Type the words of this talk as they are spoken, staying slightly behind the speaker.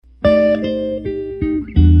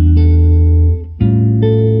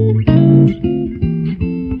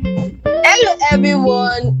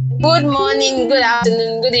Good morning, good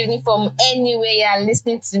afternoon, good evening from anywhere you are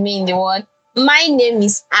listening to me in the world. My name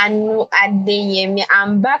is Anu Adeyemi.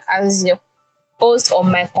 I'm back as your host of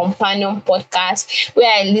my companion podcast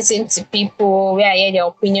where I listen to people, where I hear their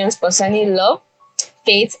opinions concerning love,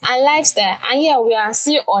 faith, and lifestyle. And yeah, we are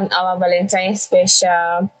still on our Valentine's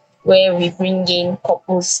special where we bring in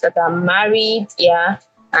couples that are married,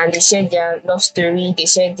 and they share their love story, they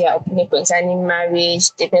share their opinion concerning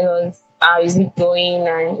marriage, they tell us how is it going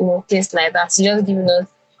and things like that. So just giving us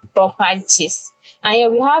proper gist. And yeah,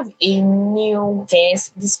 we have a new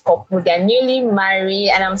guest, this couple, they're newly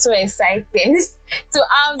married, and I'm so excited to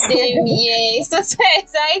have them here. It's so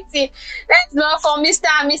exciting. Let's welcome Mr.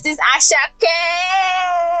 and Mrs. Ashake.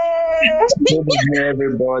 Good evening,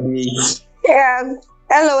 everybody. Yeah.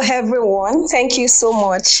 Hello, everyone. Thank you so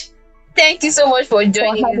much. Thank you so much for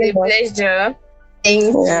joining. It's a pleasure.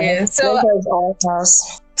 Thank you.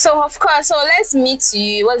 So of course, so let's meet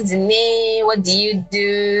you. What's the name? What do you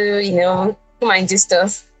do? Come and just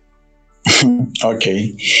us.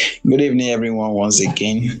 Okay. Good evening, everyone, once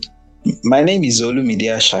again. My name is Olumide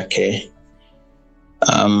Ashake.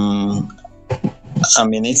 I'm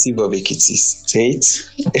a native of Ekiti State.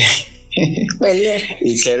 Ikere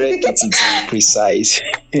Ekiti to be precise.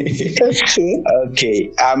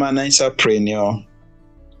 Okay. I'm an entrepreneur.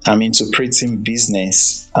 I'm into printing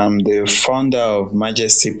business. I'm the founder of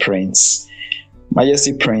Majesty Prints.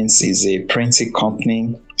 Majesty Prints is a printing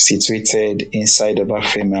company situated inside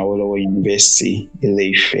Obafemi Awolowo University,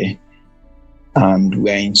 Ile-Ife. And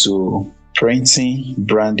we're into printing,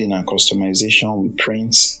 branding, and customization. We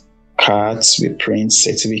print cards, we print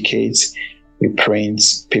certificates, we print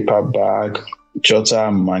paper bag,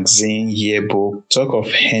 jotter, magazine, yearbook, talk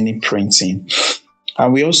of any printing.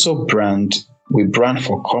 And we also brand. We brand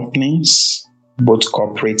for companies, both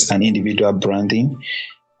corporate and individual branding.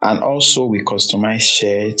 And also we customize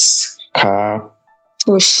shirts, cap,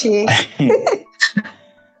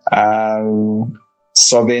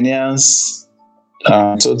 souvenirs,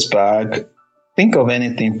 tote bag. Think of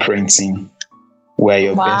anything printing. We're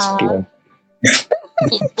your best player.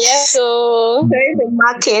 Yeah, so there is a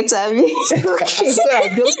market, I mean. Okay.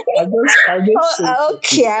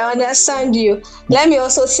 Okay, I understand you. Let me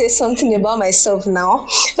also say something about myself now.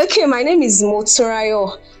 Okay, my name is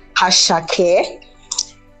Moturayo Ashake.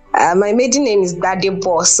 My maiden name is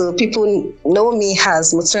Gbadebo, so people know me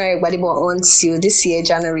as Moturayo Gbadebo until this year,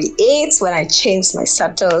 January 8th, when I changed my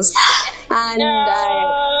status. And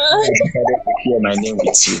share my name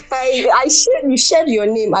with you. You shared your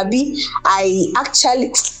name, Abi. I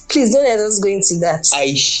actually, please don't let us go into that.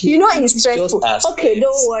 It's stressful. Okay,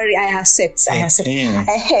 don't worry. I accept.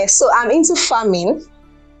 So I'm into farming.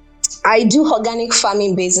 I do organic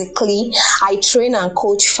farming basically. I train and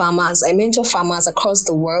coach farmers. I mentor farmers across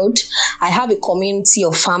the world. I have a community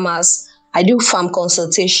of farmers. I do farm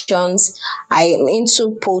consultations. I am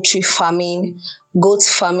into poultry farming, goat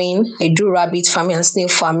farming. I do rabbit farming and snail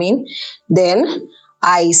farming. Then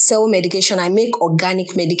I sell medication. I make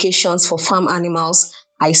organic medications for farm animals.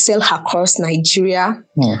 I sell across Nigeria.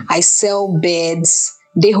 I sell beds.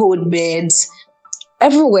 They hold beds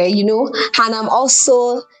everywhere, And I'm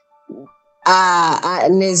also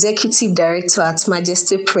an executive director at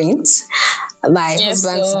Majesty Prints. My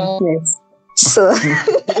husband's business. So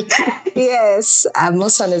yes, I'm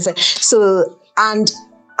also an executive. So, and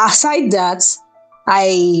aside that,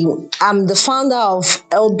 I am the founder of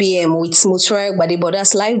LBM with Moturayo Gbadebo.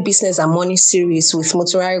 That's Live Business and Money Series with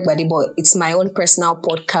Moturayo Gbadebo. It's my own personal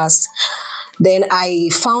podcast. Then I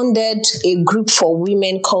founded a group for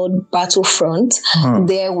women called Battlefront.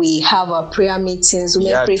 There we have our prayer meetings.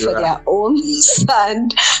 Women pray for their homes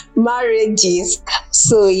and marriages.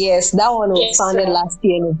 So yes, that one was founded last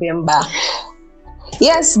year, November.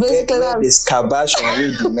 Yes, basically this kabash on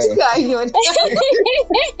you, and I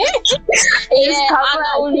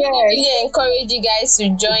would really encourage you guys to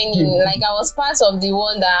join in. Like I was part of the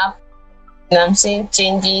one that I'm saying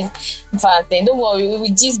changes. In fact, don't worry, we will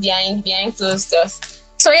just behind closed doors.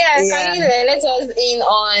 So can you let us in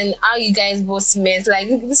on how you guys both met? Like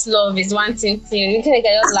this love is one thing. You can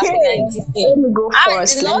just laugh at Let me go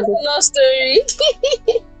first. Love story.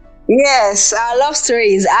 Yes, our love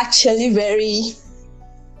story is actually very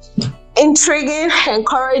intriguing,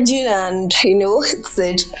 encouraging, and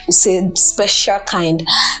it's a special kind.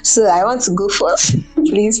 So I want to go first,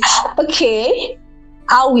 please. Okay,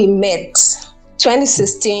 how we met.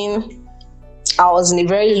 2016. I was in a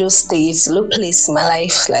very low place in my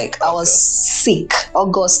life. Like I was sick.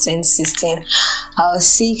 August 2016. I was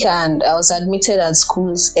sick and I was admitted at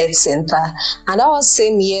school's health center. And that was the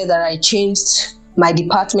same year that I changed my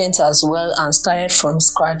department as well and started from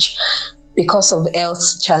scratch. because of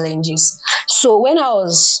health challenges. So when I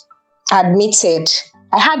was admitted,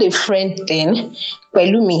 I had a friend then,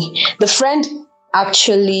 Pelumi. The friend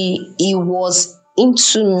actually, he was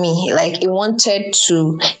into me. Like he wanted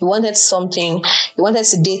something, he wanted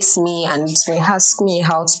to date me and he asked me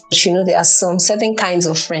out. But there are some certain kinds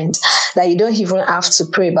of friends that you don't even have to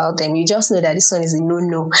pray about them. You just know that this one is a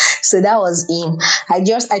no. So that was him.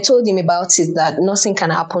 I told him about it, that nothing can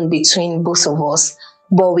happen between both of us,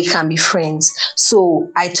 but we can be friends.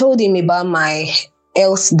 So I told him about my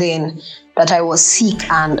health then, that I was sick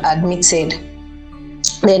and admitted.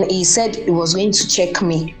 Then he said he was going to check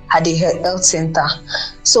me at the health center.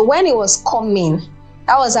 So when he was coming,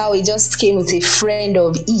 that was how he just came with a friend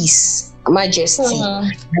of his, Majesty.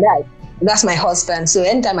 That's my husband. So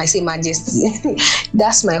anytime I say Majesty,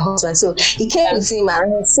 that's my husband. So he came with him and I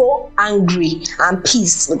was so angry and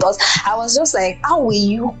pissed because I was just like, how will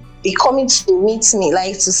you be coming to meet me,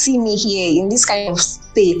 like to see me here in this kind of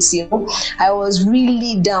state? I was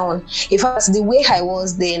really down. In fact, the way I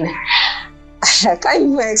was then, I can't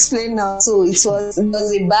even explain now. So it was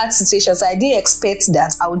a bad situation. So I didn't expect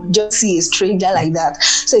that I would just see a stranger like that.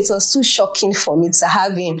 So it was too shocking for me to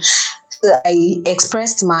have him. So I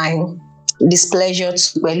expressed my displeasure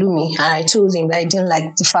to Pelumi, and I told him that I didn't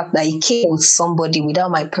like the fact that he came with somebody without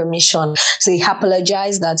my permission. So he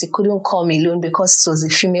apologized that he couldn't come alone because it was a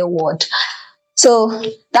female ward. So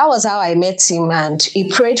that was how I met him, and he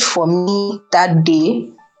prayed for me that day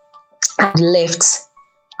and left.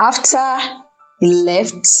 After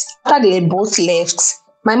they both left,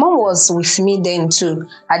 my mom was with me then too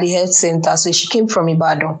at the health center. So she came from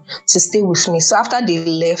Ibadan to stay with me. So after they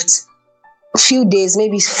left, a few days,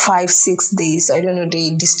 maybe 5-6 days, I don't know, they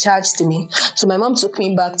discharged me. So my mom took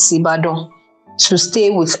me back to Ibadan to stay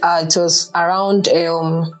with her. It was around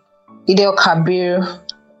Eid al-Kabir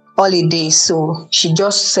holiday. So she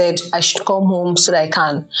just said I should come home so that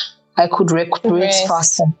I could recuperate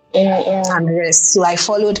faster and rest. So I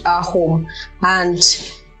followed her home, and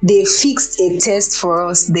they fixed a test for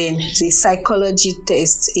us then, the psychology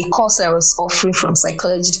test, a course I was offering from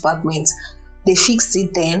psychology department. They fixed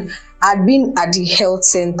it then. I'd been at the health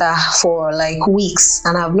center for like weeks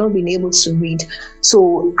and I've not been able to read.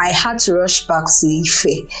 So I had to rush back to Ife.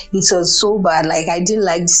 It was so bad. Like I didn't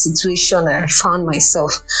like the situation I found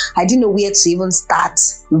myself. I didn't know where to even start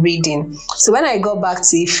reading. So when I got back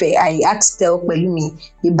to Ife, I had to tell Pelumi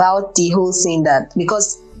about the whole thing, that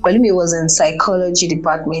because Pelumi was in psychology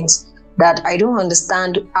department, that I don't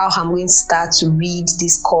understand how I'm going to start to read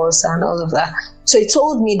this course and all of that. So he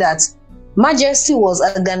told me that Majesty was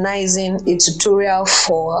organizing a tutorial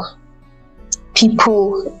for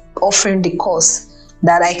people offering the course,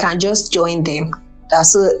 that I can just join them.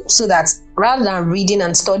 So that rather than reading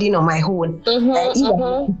and studying on my own,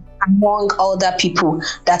 among other people,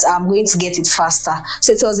 that I'm going to get it faster.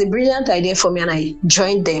 So it was a brilliant idea for me and I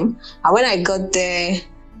joined them. And when I got there,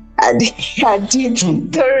 I did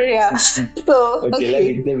tutorial. So,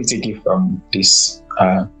 okay. Let me take it from this.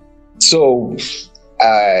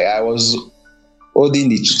 I was holding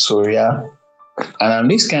the tutorial, and I'm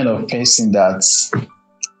this kind of person that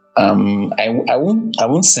I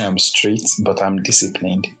won't say I'm strict, but I'm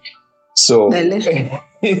disciplined. So that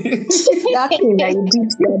thing that you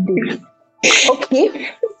did that day.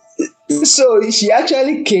 Okay. So she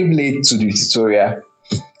actually came late to the tutorial,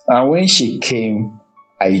 and when she came,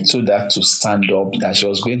 I told her to stand up, that she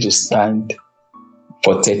was going to stand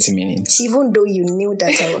for 30 minutes. Even though you knew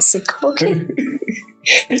that I was sick. Okay.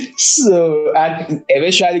 So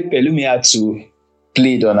eventually Pelumi had to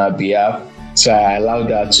plead on her behalf, so I allowed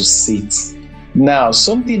her to sit. Now,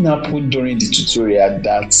 something happened during the tutorial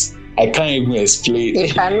that I can't even explain.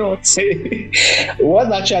 You cannot.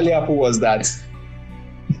 What actually happened was that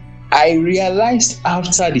I realized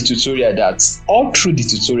after the tutorial that all through the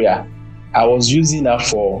tutorial, I was using her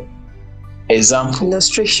for example.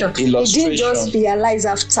 Illustration. You didn't just realize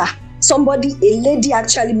after. A lady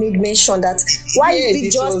actually made mention that why is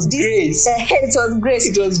it just this? It was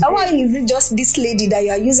Grace. Why is it just this lady that you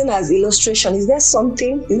are using as illustration? Is there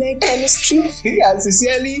something? Is there chemistry? Yeah,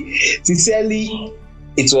 sincerely,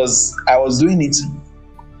 it was. I was doing it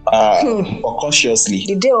unconsciously.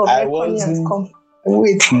 The day of reckoning has come.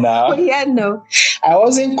 Wait now. Yeah, no. I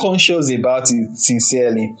wasn't conscious about it.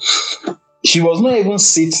 Sincerely, she was not even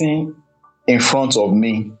sitting in front of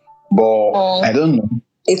me, but I don't know.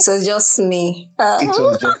 It was just me. It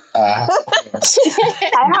was just I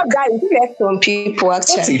have that effect on people,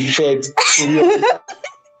 actually. What effect?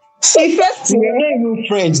 Effect? We were not even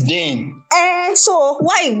friends then. So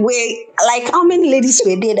why were, like, how many ladies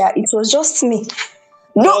were there that it was just me?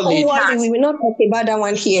 No, we will not talk about that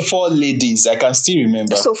one here. 4 ladies, I can still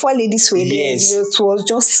remember. So 4 ladies were there. Yes. It was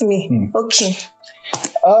just me. Okay.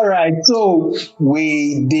 All right. So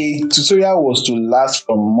the tutorial was to last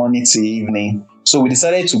from morning to evening. So we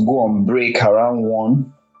decided to go on break around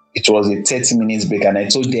 1. It was a 30 minutes break, and I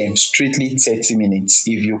told them strictly 30 minutes.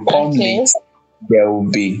 If you come late, there will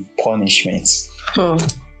be punishment.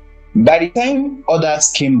 By the time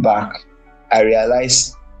others came back, I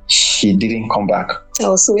realized she didn't come back. I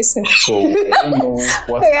was missing. So I don't know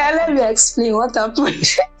what. Yeah, let me explain what happened.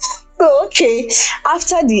 So give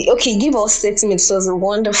us 30 minutes. It was a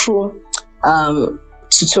wonderful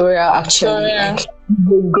tutorial, actually. Tutorial. Like,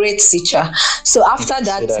 a great teacher. So after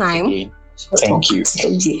that time, again. Thank you.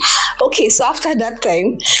 Okay, so after that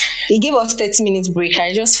time, he gave us 30 minutes break.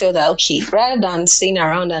 I just felt that, okay, rather than staying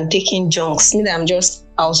around and taking junks,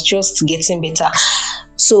 I was just getting better.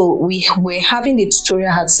 So we were having the tutorial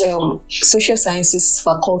at social sciences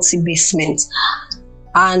faculty basement,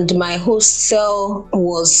 and my hostel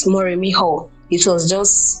was Moremi Hall. It was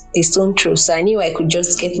just a stone throw, so I knew I could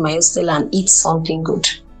just get my hostel and eat something good.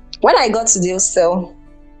 When I got to the hostel,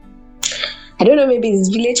 I don't know, maybe it's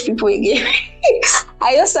village people again.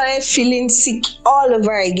 I just started feeling sick all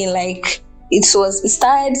over again. Like it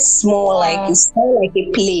started small, like it started like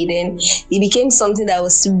a play, then it became something that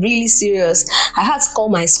was really serious. I had to call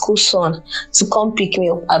my school son to come pick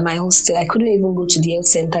me up at my hostel. I couldn't even go to the health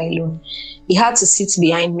center alone. He had to sit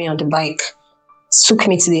behind me on the bike. Took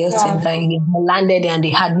me to the health center again. I landed there and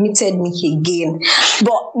they admitted me again.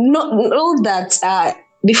 But know that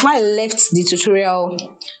before I left the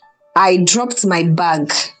tutorial, I dropped my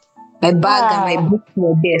bag. My bag and my book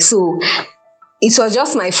were there. So it was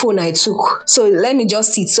just my phone I took. So let me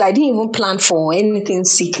just eat. So I didn't even plan for anything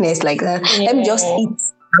sickness like that. Let me just eat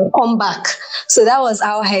and come back. So that was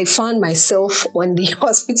how I found myself on the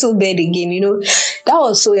hospital bed again. That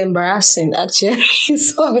was so embarrassing, actually.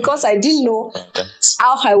 So because I didn't know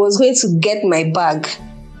how I was going to get my bag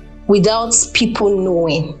without people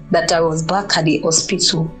knowing that I was back at the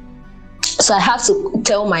hospital. So I had to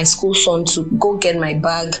tell my school son to go get my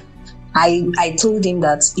bag. I told him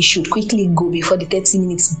that he should quickly go before the 30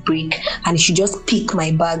 minutes break, and he should just pick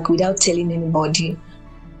my bag without telling anybody.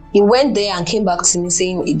 He went there and came back to me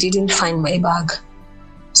saying he didn't find my bag.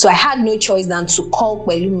 So I had no choice than to call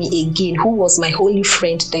Pelumi again, who was my holy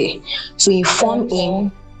friend there, to inform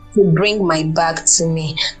him to bring my bag to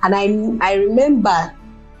me. And I remember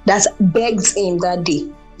that I begged him that day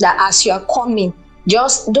that as you are coming,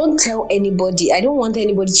 just don't tell anybody. I don't want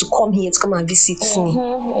anybody to come here to come and visit me.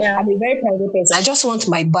 Yeah. I'm a very private person. I just want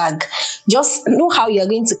my bag. Just know how you're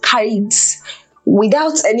going to carry it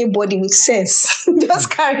without anybody with sense.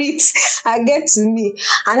 Just carry it and get to me.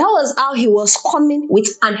 And that was how he was coming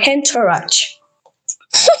with an entourage.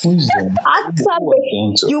 Who's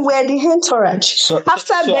that? You were the entourage. So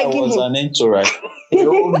begging I was him. an entourage. He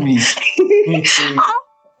owed me.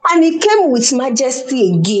 And he came with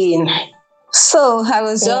majesty again. So I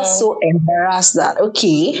was just so embarrassed that,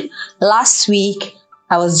 okay, last week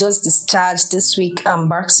I was just discharged. This week I'm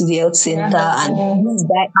back to the health center, and this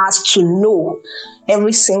guy has to know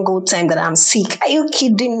every single time that I'm sick. Are you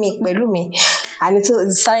kidding me, Pelumi? And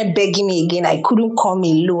he started begging me again. I couldn't come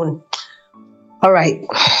alone. All right.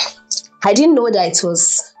 I didn't know that it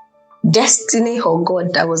was destiny or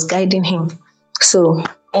God that was guiding him. So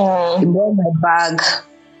he brought my bag.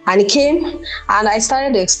 And he came, and I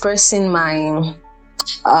started expressing my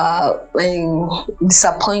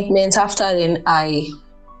disappointment. After then, I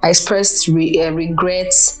expressed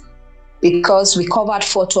regrets because we covered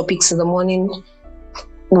 4 topics in the morning.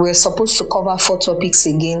 We were supposed to cover 4 topics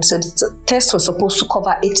again. So the test was supposed to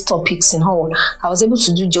cover 8 topics in all. I was able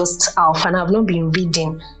to do just half, and I've not been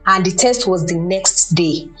reading. And the test was the next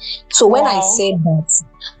day. So when I said that,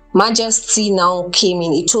 Majesty now came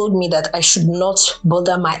in. He told me that I should not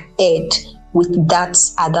bother my head with that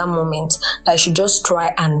at that moment. I should just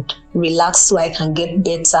try and relax so I can get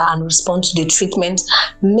better and respond to the treatment.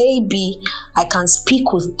 Maybe I can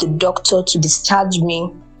speak with the doctor to discharge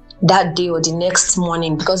me that day or the next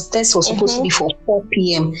morning, because the test was supposed to be for 4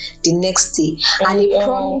 p.m. the next day. And he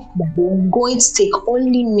promised that they were going to take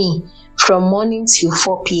only me from morning till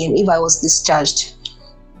 4 p.m. if I was discharged.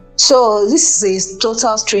 So this is a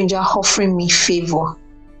total stranger offering me favor,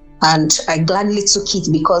 and I gladly took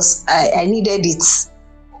it because I needed it.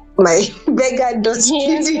 My beggar doesn't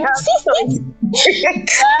really have choice.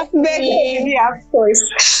 Beggar really have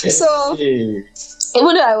choice. So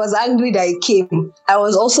even though I was angry that he came, I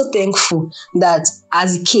was also thankful that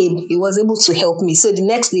as he came, he was able to help me. So the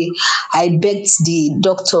next day, I begged the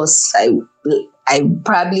doctors. I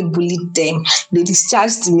probably bullied them. They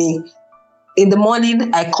discharged me. in the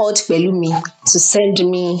morning, I called Pelumi to send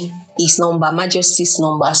me his number, Majesty's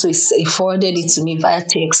number. So he forwarded it to me via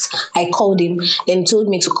text. I called him and told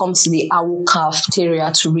me to come to the Owl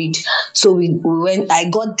cafeteria to read. So we went. I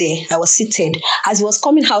got there. I was seated. As he was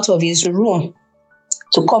coming out of his room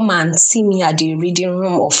to come and see me at the reading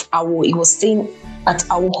room of Owl, he was staying at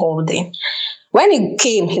Owl Hall then. When he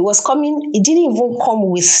came, he was coming. He didn't even come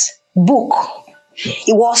with book.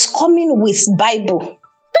 He was coming with Bible.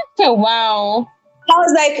 Oh, wow. I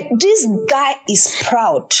was like, this guy is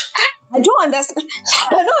proud. I don't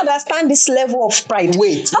understand this level of pride.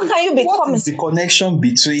 Wait. How can you become... What is the connection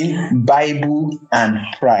between Bible and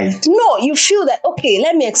pride? No, you feel that, okay,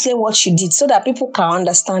 let me explain what you did so that people can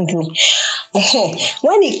understand me.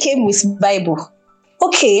 When he came with Bible,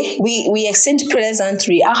 okay, we exchanged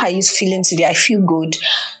pleasantry. How are you feeling today? I feel good.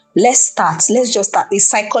 Let's start. Let's just start. It's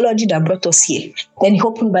psychology that brought us here. Then he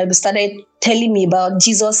opened Bible, started telling me about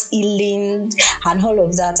Jesus healing and all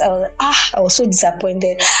of that. I was so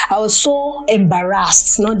disappointed. I was so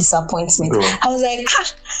embarrassed, not disappointment. Oh. I was like,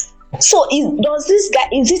 so does this guy,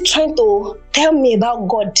 is he trying to tell me about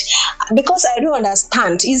God? Because I don't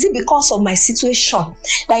understand. Is it because of my situation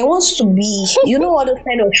that he wants to be, all those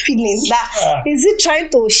kind of feelings? That is he trying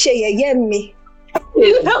to share me?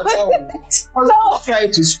 Try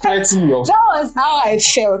to straighten your... That was how I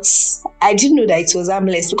felt. I didn't know that it was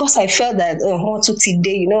harmless because I felt that all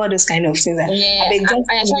those kind of things. Yeah, I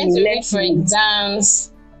trying to read for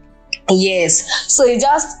exams. Yes. So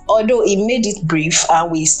although he made it brief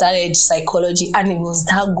and we started psychology and it was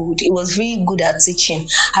that good. It was really good at teaching.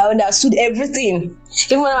 I understood everything.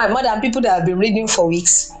 Even when my mother and people that have been reading for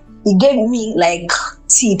weeks, he gave me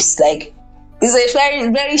tips he's a very,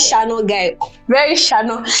 very shallow guy. Very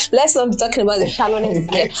shallow. Let's not be talking about the shallowness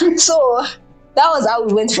there. So that was how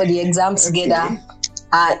we went for the exam together.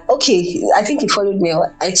 Okay, I think he followed me.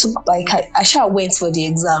 I took I went for the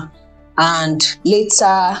exam. And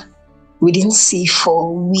later, we didn't see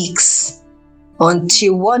for weeks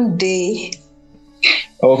until one day.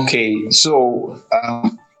 Okay, so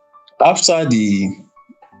after the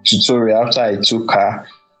tutorial, after I took her,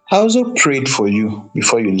 I also prayed for you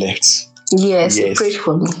before you left. Yes, he prayed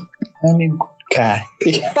for me. I'm a good guy.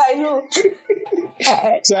 I know.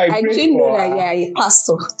 So I didn't know that you are a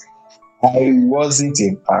pastor. I wasn't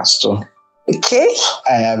a pastor. Okay.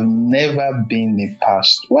 I have never been a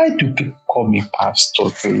pastor. Why do people call me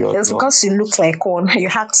pastor? It's because you look like one. You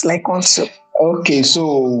act like one too. Okay,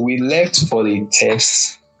 so we left for the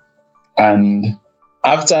test. And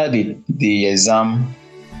after the exam,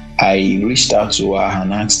 I reached out to her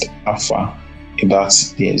and asked her about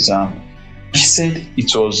the exam. She said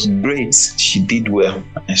it was great. She did well.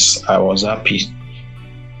 I was happy.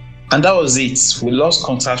 And that was it. We lost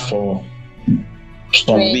contact for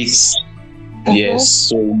some weeks. Uh-huh. Yes.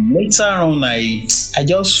 So later on, I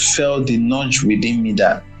just felt the nudge within me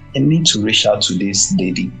that I need to reach out to this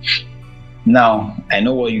lady. Now, I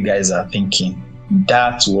know what you guys are thinking.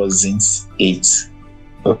 That wasn't it.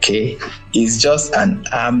 Okay? It's just an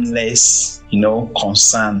harmless,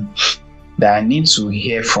 concern that I need to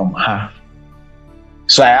hear from her.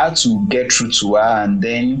 So I had to get through to her, and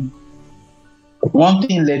then one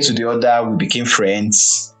thing led to the other. We became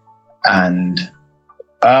friends, and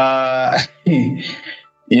there are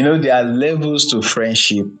levels to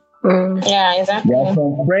friendship. Yeah, exactly. There are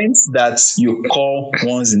some friends that you call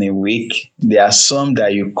once in a week. There are some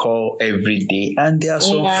that you call every day, and there are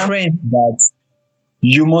some friends that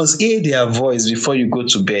you must hear their voice before you go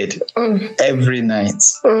to bed every night.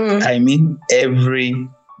 I mean, every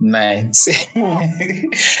night.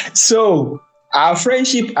 So our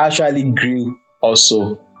friendship actually grew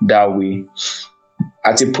also that way.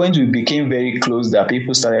 At a point, we became very close that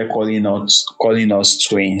people started calling us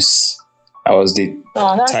twins. I was the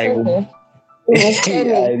type.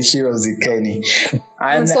 She was the Kenny.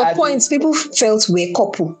 And at some point, people felt we were a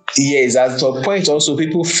couple. Yes, at some point also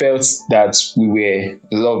people felt that we were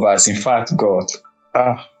lovers. In fact,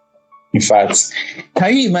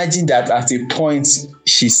 can you imagine that at a point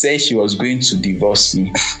she said she was going to divorce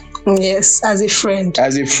me? Yes, as a friend.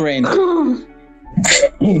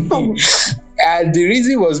 And the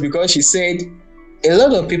reason was because she said a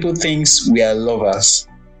lot of people think we are lovers,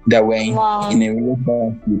 that we're in a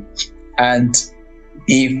relationship. And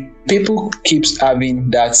if people keeps having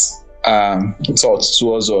that thought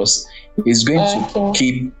towards us, it's going to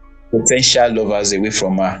keep potential lovers away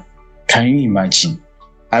from her. Can you imagine?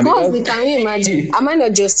 Can you imagine? Am I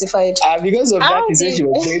not justified? Because of that,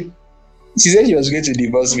 she said she was going to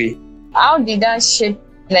divorce me. How did that shape?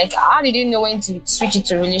 How did you know when to switch it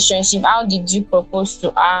to relationship? How did you propose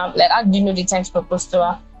to her? How did you know the time to propose to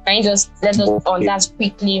her? Can you just let us on that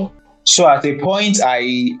quickly? So at a point,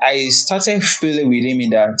 I started feeling within me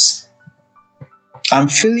that I'm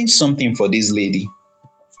feeling something for this lady.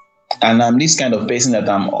 And I'm this kind of person that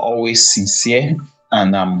I'm always sincere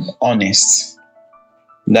and I'm honest.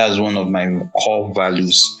 That's one of my core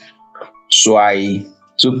values. So I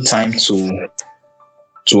took time to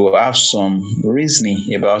have some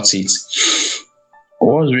reasoning about it.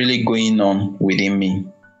 What's really going on within me?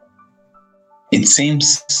 It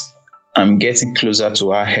seems I'm getting closer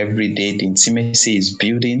to her every day. The intimacy is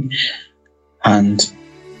building and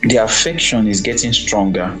the affection is getting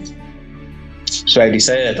stronger. So I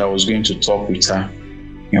decided that I was going to talk with her.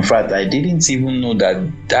 In fact, I didn't even know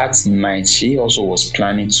that night she also was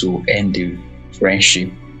planning to end the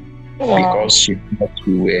friendship. Wow. Because she thought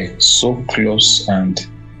we were so close and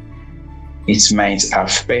it might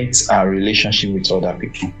affect our relationship with other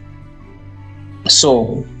people.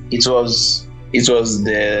 So it was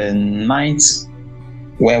the night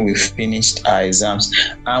when we finished our exams,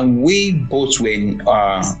 and we both were in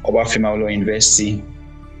Obafemi Awolowo University.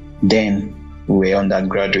 Then we were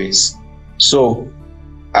undergraduates. So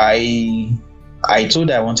I told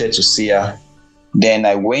her I wanted to see her. Then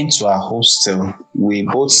I went to her hostel. We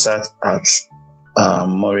both sat at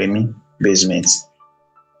Moremi basement.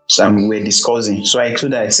 So we were discussing. So I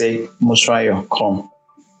told her, I said, Mosrayo, come.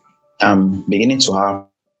 I'm beginning to have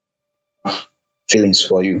feelings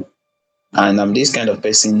for you. And I'm this kind of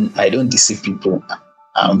person, I don't deceive people.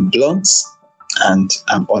 I'm blunt and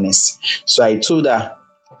I'm honest. So I told her,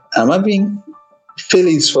 I'm having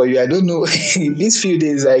feelings for you. I don't know. These few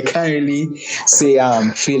days, I can't really say how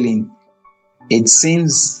I'm feeling. It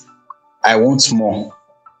seems I want more.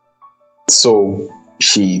 So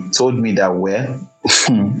she told me that, well,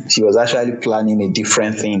 she was actually planning a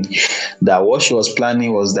different thing. That what she was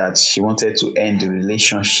planning was that she wanted to end the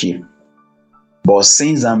relationship. But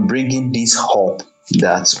since I'm bringing this up,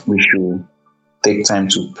 that we should take time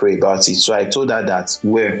to pray about it. So I told her that,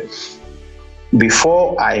 well,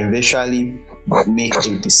 before I eventually make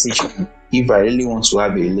a decision, if I really want to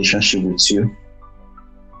have a relationship with you,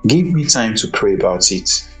 give me time to pray about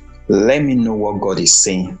it. Let me know what God is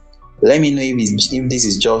saying. Let me know if this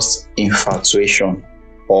is just infatuation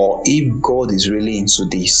or if God is really into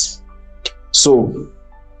this. So,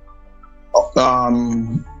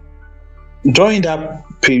 during that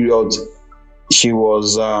period, she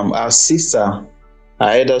was, her sister, her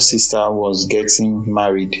elder sister was getting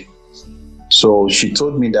married. So she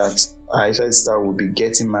told me that her elder sister will be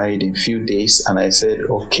getting married in a few days. And I said,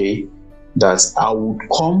 okay, that I would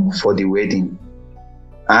come for the wedding.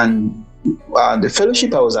 And the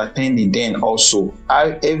fellowship I was attending then also,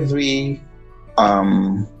 every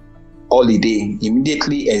holiday,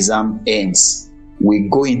 immediately exam ends, we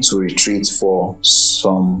go into retreat for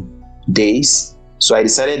some days. So I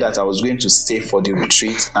decided that I was going to stay for the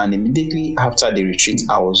retreat, and immediately after the retreat,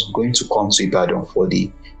 I was going to come to Ibadan for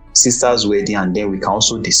the sister's wedding, and then we can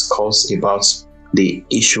also discuss about the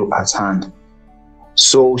issue at hand.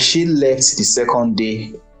 So she left the second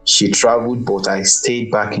day. She traveled, but I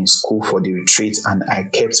stayed back in school for the retreat, and I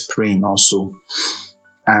kept praying also.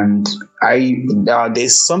 And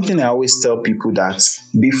there's something I always tell people, that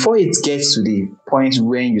before it gets to the point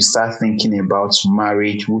when you start thinking about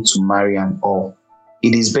marriage, who to marry and all,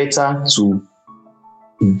 it is better to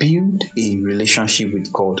build a relationship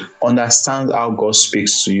with God. Understand how God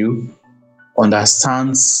speaks to you.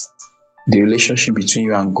 Understands the relationship between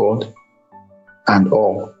you and God and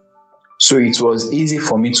all. So it was easy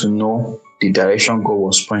for me to know the direction God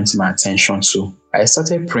was pointing my attention to. I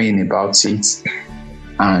started praying about it,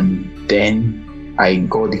 and then I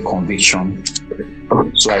got the conviction.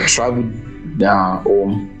 So I traveled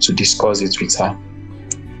home to discuss it with her.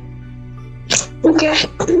 Okay.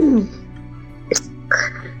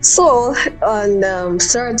 So on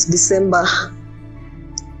 3rd December,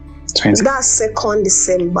 that's 2nd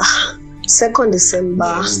December. 2nd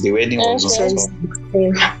December. Yes, the wedding was on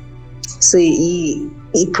 2016. So he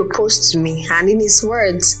proposed to me, and in his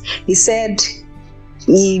words, he said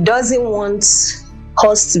he doesn't want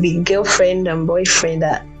us to be girlfriend and boyfriend,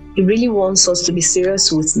 that he really wants us to be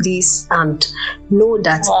serious with this and know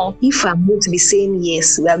that if I'm going to be saying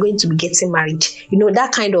yes, we are going to be getting married. You know,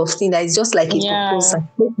 that kind of thing, that is just like a proposal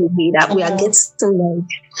that we are getting married.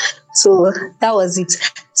 So that was it.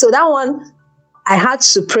 So that one, I had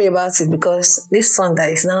to pray about it, because this son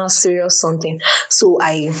that is now serious something. So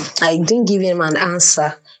I didn't give him an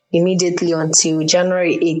answer immediately until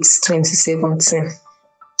January 8th, 2017.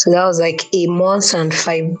 So that was like a month and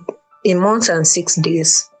 6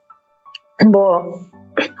 days. But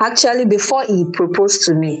actually, before he proposed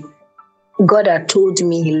to me, God had told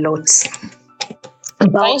me a lot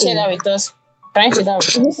about Can you share that with us? Can you share that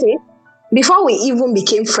with us? before we even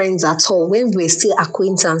became friends at all, when we were still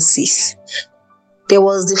acquaintances, there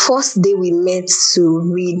was the first day we met to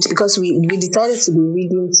read, because we decided to be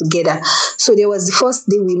reading together. So there was the first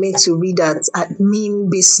day we met to read at main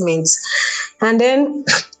basement. And then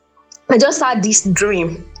I just had this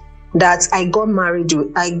dream that I got married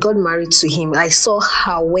to him. I saw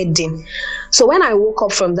her wedding. So when I woke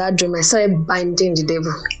up from that dream, I started binding the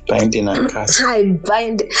devil. Binding and casting. I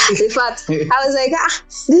bind. In fact, I was like,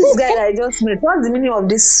 this guy that I just met, what's the meaning of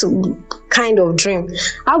this kind of dream?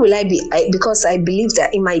 How will I be? Because I believe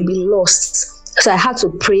that it might be lost. So I had to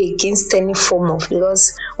pray against any form of,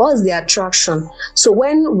 because what was the attraction? So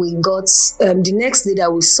when we got, the next day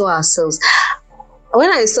that we saw ourselves, when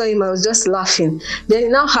I saw him, I was just laughing. Then he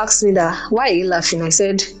now asked me that, why are you laughing? I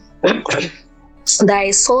said, that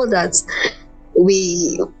I saw that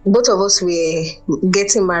both of us were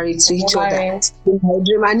getting married to each other in my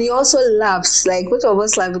dream. And he also laughs, like both of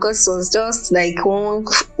us laughed, because it was just like one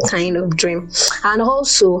kind of dream. And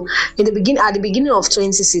also at the beginning of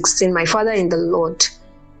 2016, my father in the Lord,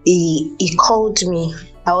 he called me.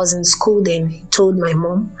 I was in school then. He told my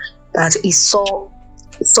mom that he saw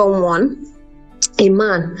a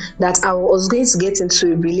man that I was going to get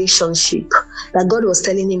into a relationship, that God was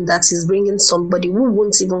telling him that he's bringing somebody who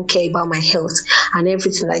won't even care about my health and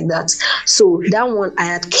everything like that. So that one, I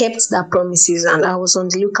had kept that promises and I was on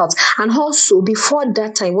the lookout. And also before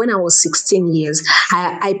that time, when I was 16 years,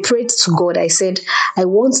 I prayed to God. I said, I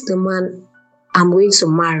want the man I'm going to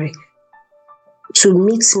marry to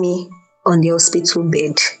meet me on the hospital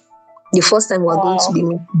bed. The first time we're going to be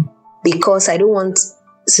meeting, because I don't want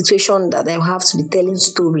situation that I have to be telling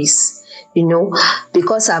stories,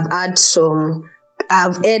 because I've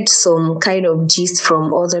heard some kind of gist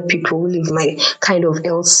from other people who live my kind of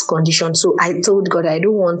health condition. So I told God, I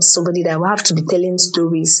don't want somebody that will have to be telling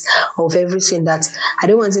stories of everything, that I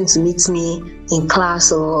don't want him to meet me in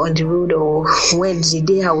class or on the road or when the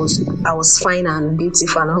day I was fine and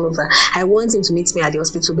beautiful and all of that. I want him to meet me at the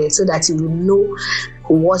hospital bed so that he will know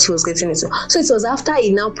what he was getting into. So it was after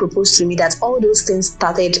he now proposed to me that all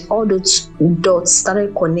those dots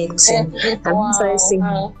started connecting. And I started saying,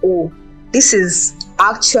 oh, this is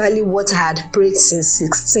actually what I had prayed since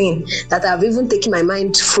 16, that I've even taken my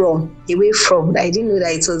mind away from. I didn't know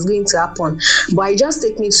that it was going to happen. But it just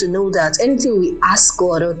takes me to know that anything we ask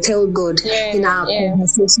God or tell God in our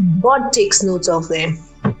conversation, God takes note of them.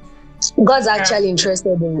 God's actually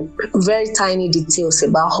interested in very tiny details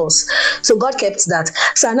about us. So God kept that.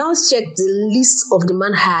 So I now checked the list of the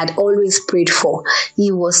man I had always prayed for.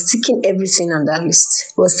 He was ticking everything on that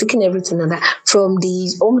list. He was ticking everything on that, from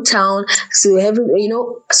the hometown to every,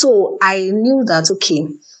 So I knew that, okay,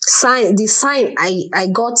 the sign I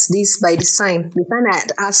got this by the sign. The sign I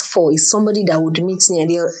had asked for is somebody that would meet me at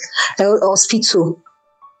the hospital.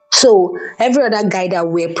 So every other guy that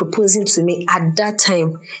were proposing to me at that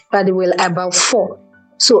time, but they were about 4.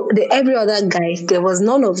 So every other guy, there was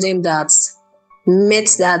none of them that met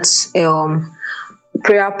that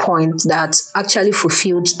prayer point that actually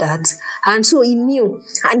fulfilled that. And so he knew.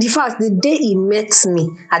 And in fact, the day he met me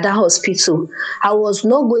at that hospital, I was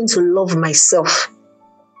not going to love myself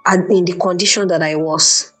in the condition that I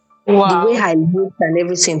was. Wow. The way I looked and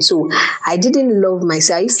everything. So I didn't love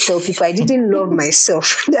myself. I used to tell people I didn't love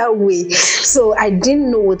myself that way. So I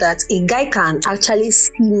didn't know that a guy can actually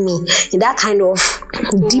see me in that kind of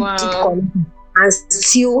deep condition and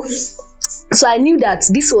still. So I knew that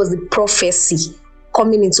this was the prophecy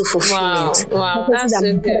coming into fulfillment. Wow. That's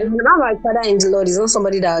so good. Now my father in the Lord is not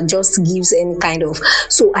somebody that just gives any kind of.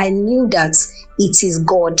 So I knew that it is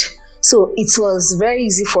God. So it was very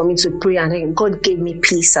easy for me to pray, and then God gave me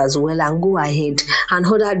peace as well, and go ahead and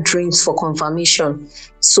other dreams for confirmation.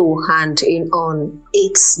 So, and on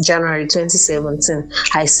 8th January 2017,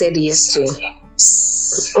 I said yes to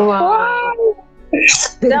him. Wow.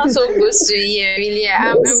 That's so good to hear, really.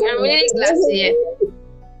 I'm really glad to hear.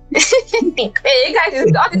 Hey, you guys,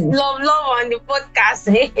 it's got this love on the podcast.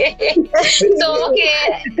 So, okay,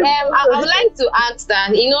 I would like to ask that,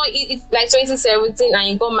 it's like 2017 and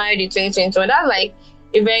you got married in 2021. That's like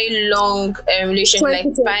a very long relationship,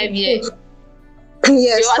 like 5 years.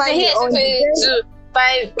 Yes, so 5 years.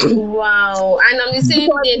 5. Wow. And on the same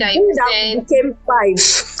day that you said, became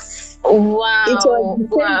 5. Wow. It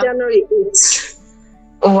was January 8th.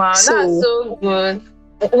 Wow, that's so good.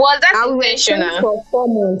 Was that intentional? We were friends for 4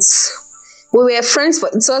 months. We were friends,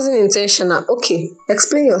 but it wasn't intentional. Okay,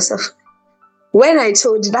 explain yourself. When I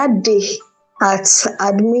told you that day at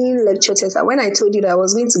admin lecture theater, when I told you that I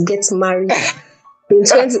was going to get married In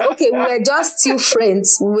 20, okay, we were just two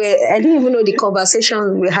friends. I didn't even know the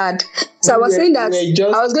conversation we had. So I was saying that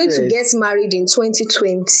I was going to get married in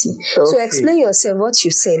 2020. Okay. So explain yourself, what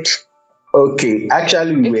you said. Okay,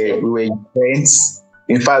 actually we were friends.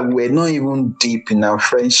 In fact, we were not even deep in our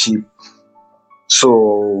friendship.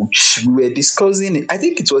 So we were discussing it. I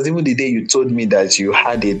think it was even the day you told me that you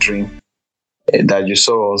had a dream that you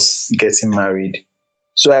saw us getting married.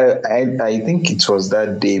 So I think it was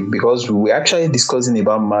that day, because we were actually discussing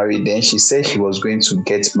about marriage. Then she said she was going to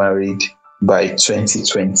get married by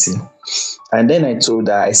 2020. And then I told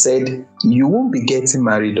her, I said, you won't be getting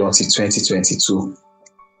married until 2022.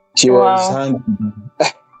 She was hungry.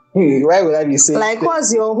 Why would I be saying? Like,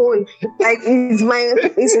 what's your whole? Like,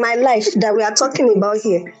 it's my life that we are talking about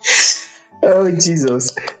here. Oh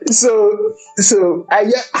Jesus! So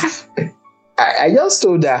I just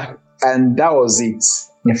told her, and that was it.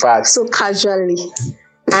 In fact, so casually,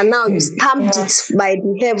 and now you stamped it by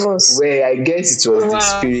the heavens. Well, I guess it was the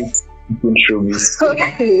spirit control me.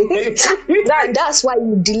 Okay, that's why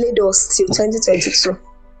you delayed us till 2022.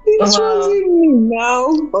 It wasn't me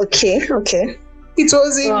now. Okay. It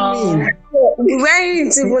wasn't me. When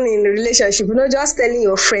it's even in a relationship, you're not just telling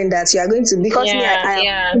your friend that you are going to, because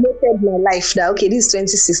I committed my life that, okay, this is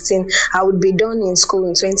 2016, I would be done in school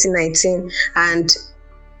in 2019, and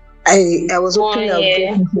I was hoping I would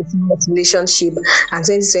get into a relationship, and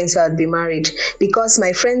 2020 I'd be married. Because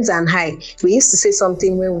my friends and I, we used to say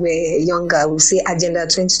something when we were younger. We say Agenda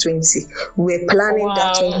 2020. We were planning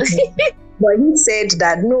that 2020. But he said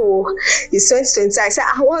that no, it's 2020. I said,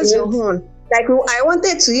 what's your horn? Like, I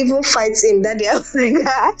wanted to even fight him that day. I was like,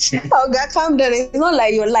 God, calm down. It's not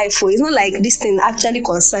like your life. It's not like this thing actually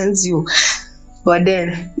concerns you. But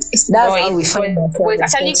then, that's how we find ourselves. It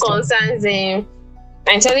actually concerns him.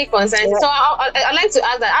 Actually concerns. Yeah. So I'd like to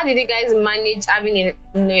ask that, how did you guys manage having a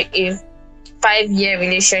 5-year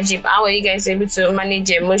relationship? How were you guys able to manage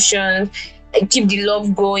emotions, keep the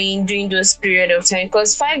love going during those period of time?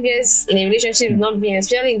 Because 5 years in a relationship is not being,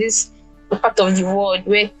 especially in this part of the world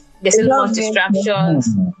where there's a lot of distractions.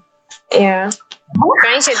 Yeah.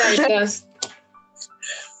 Can you share that with us?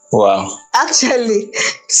 Wow. Actually,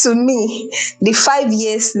 to me, the 5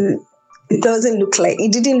 years, it didn't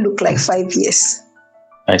look like 5 years.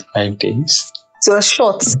 Like 5 days? It was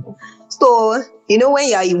short. So, when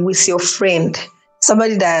you are with your friend,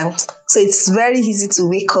 somebody so it's very easy to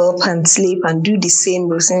wake up and sleep and do the same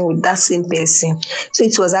routine with that same person. So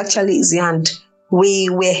it was actually easy, and we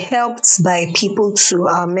were helped by people too,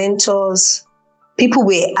 our mentors. People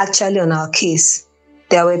were actually on our case.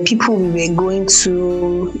 There were people we were going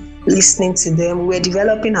to, listening to them. We were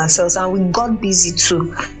developing ourselves, and we got busy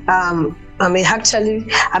too. I'm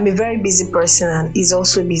a very busy person, and he's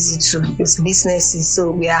also busy too. It's businesses,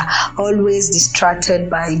 so we are always distracted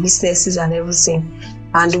by businesses and everything.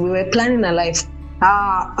 And we were planning a life.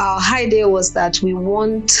 Our idea was that we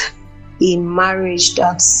want a marriage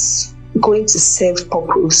that's going to serve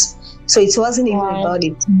purpose. So it wasn't even about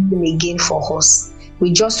it again for us.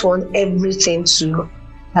 We just want everything to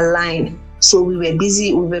align. So we were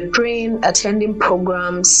busy. We were praying, attending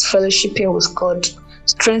programs, fellowshipping with God,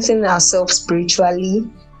 strengthening ourselves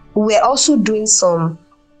spiritually. We were also doing some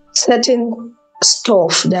certain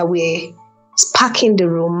stuff that were sparking the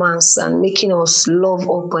romance and making us love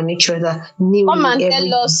up on each other. Come and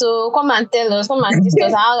tell us. Come and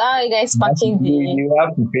discuss how you guys sparking the. You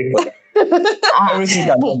have to pay for that. Everything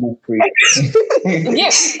cannot be free.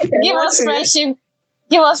 Give us friendship.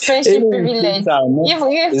 Give us friendship privilege. It's not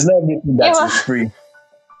everything that is free.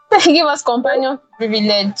 Give us companion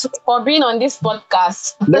privilege for being on this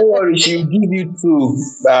podcast. Don't worry, she'll give you two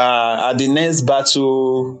at the next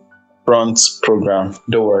Battlefront program.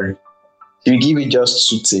 Don't worry. She'll give you just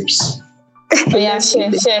 2 tips. Oh, yeah, share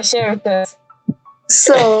with us.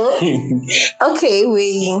 So, okay,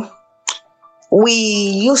 we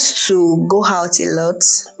used to go out a lot.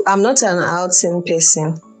 I'm not an outing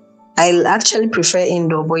person. I actually prefer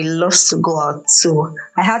indoor, but he loves to go out. So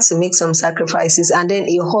I had to make some sacrifices. And then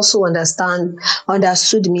he also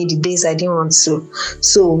understood me the days I didn't want to.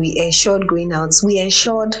 So we ensured going out. We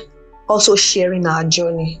ensured also sharing our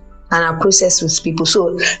journey and our process with people.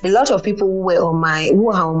 So a lot of people who are on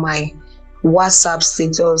my WhatsApp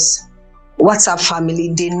status, WhatsApp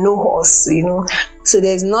family, they know us, So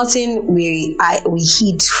there's nothing we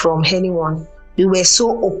hid from anyone. We were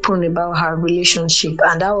so open about our relationship,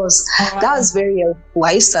 and that was very helpful.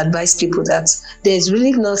 I used to advise people that there's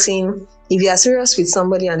really nothing. If you are serious with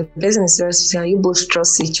somebody and the person is serious with you, and you both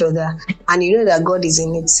trust each other, and you know that God is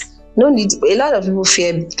in it, no need. A lot of people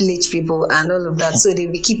fear village people and all of that, so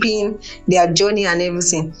they'll be keeping their journey and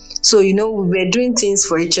everything. So we're doing things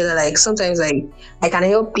for each other. Like sometimes, like I can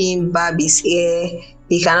help him barb his hair.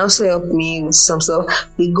 He can also help me with some stuff.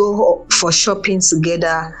 We go for shopping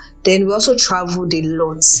together. Then we also traveled a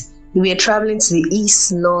lot. We were traveling to the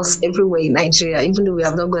east, north, everywhere in Nigeria, even though we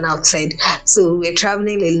have not gone outside. So we were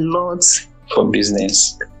traveling a lot for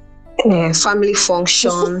business, family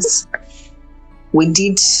functions. We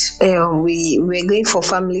did. We were going for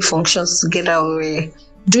family functions together. We were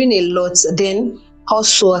doing a lot. Then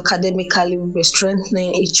also academically, we were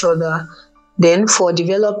strengthening each other. Then for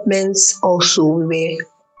development, also we were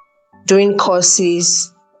doing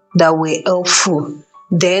courses that were helpful.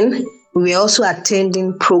 Then we were also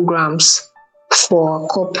attending programs for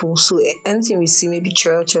couples. So anything we see, maybe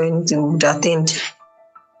church or anything, we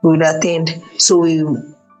would attend. So we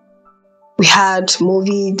had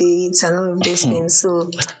movie dates and all of those things.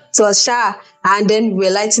 So and then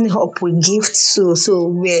we're lighting up with gifts. So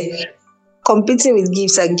we're competing with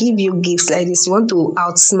gifts. I give you gifts like this. You want to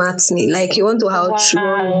outsmart me, like you want to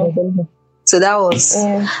outrun me. So those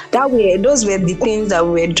were the things that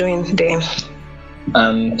we were doing then.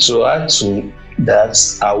 And to add to that,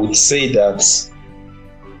 I would say that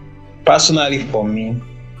personally for me,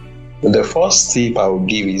 the first tip I would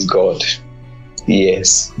give is God.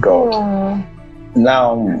 Yes, God. Aww.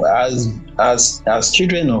 Now, as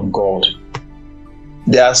children of God,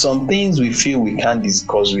 there are some things we feel we can't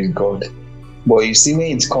discuss with God. But you see,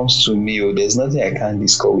 when it comes to me, there's nothing I can't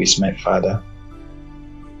discuss with my Father.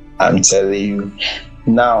 I'm telling you.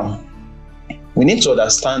 Now, we need to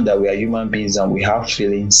understand that we are human beings and we have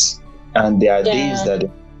feelings. And there are days that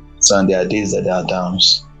and there are days that there are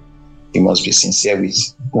downs. You must be sincere with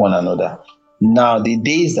one another. Now, the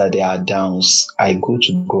days that there are downs, I go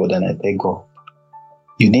to God and I tell God,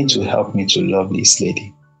 you need to help me to love this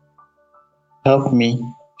lady. Help me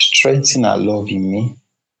strengthen her love in me.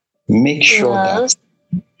 Make sure that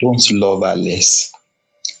I don't love her less.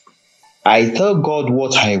 I tell God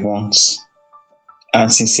what I want.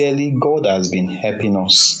 And sincerely, God has been helping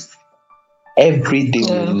us. Every day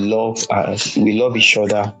we love each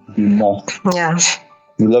other more. Yeah.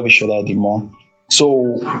 We love each other the more. So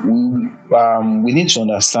we need to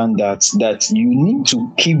understand that you need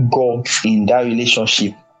to keep God in that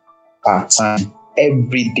relationship part time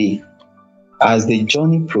every day. As the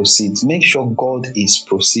journey proceeds, make sure God is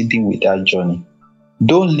proceeding with that journey.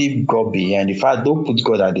 Don't leave God behind. In fact, don't put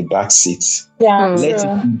God at the back seat. Yeah, let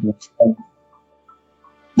him be the one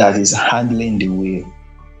that is handling the wheel.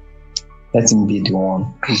 Let him be the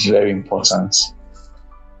one. It's very important.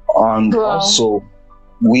 And also,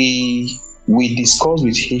 we discuss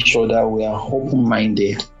with each other. We are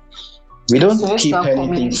open-minded. We don't keep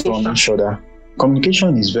anything from each other.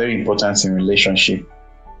 Communication is very important in relationship.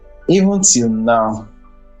 Even till now,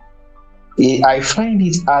 I find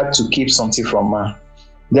it hard to keep something from her.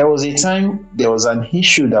 There was a time, there was an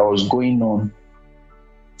issue that was going on,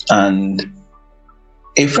 and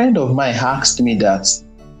a friend of mine asked me that,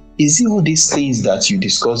 is it all these things that you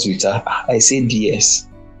discuss with her? I said yes.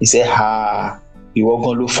 He said, you are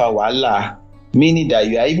going to look for wala, meaning that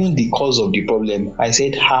you are even the cause of the problem. I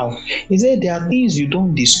said, how? He said, there are things you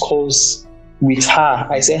don't discuss with her.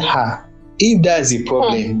 I said, if that's a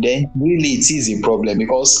problem, then really it is a problem,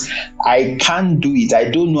 because I can't do it. I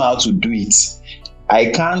don't know how to do it. I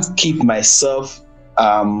can't keep myself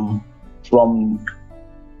from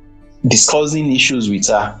discussing issues with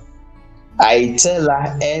her. I tell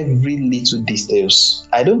her every little details.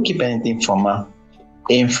 I don't keep anything from her.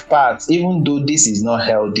 In fact, even though this is not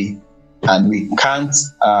healthy and we can't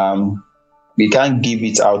give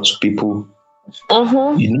it out to people,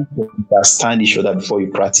 you need to understand each other before you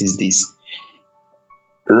practice this.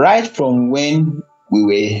 Right from when we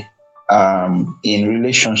were in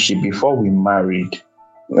relationship, before we married,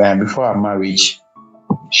 before our marriage,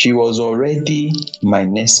 she was already my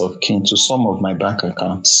next of kin to some of my bank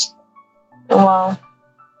accounts. Wow.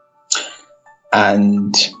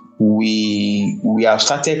 And we have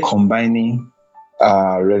started combining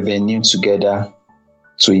revenue together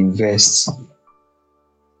to invest.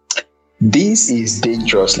 This is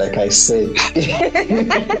dangerous, like I said.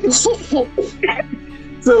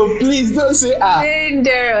 So please don't say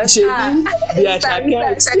dangerous. Okay.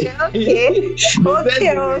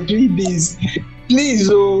 Doing this. Please,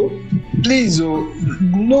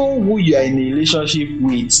 know who you are in a relationship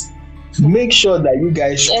with. Make sure that you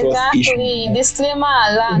guys trust each other. Exactly. Disclaimer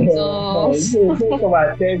alert. So come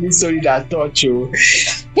and tell me sorry that touch you.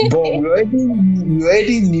 But we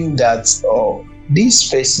already knew that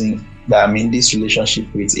this person that I'm in this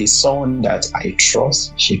relationship with is someone that I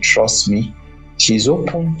trust. She trusts me. She's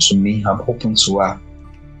open to me, I'm open to her.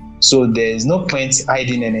 So there's no point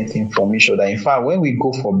hiding anything from each other. In fact, when we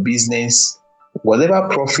go for business, whatever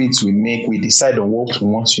profits we make, we decide on what we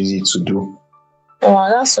want to use it to do. Wow,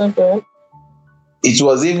 that's so good. It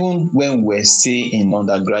was even when we were still in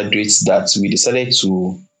undergraduates that we decided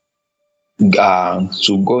to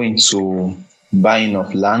go into buying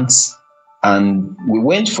of lands. And we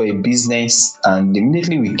went for a business, and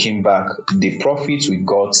immediately we came back, the profits we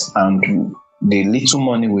got and the little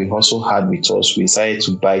money we also had with us, we decided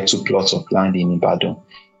to buy 2 plots of land in Ibadan.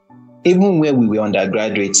 Even when we were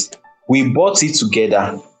undergraduates, we bought it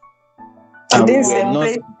together. And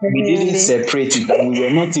we didn't separate it, and we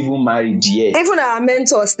were not even married yet. Even our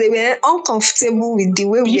mentors, they were uncomfortable with the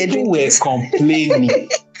way we were doing this. People were complaining.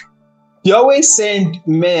 You always send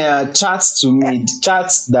chats to me,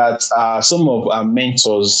 chats that some of our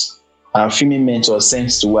mentors, our female mentors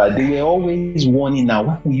sent to her. They were always warning her,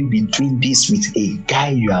 why will you be doing this with a guy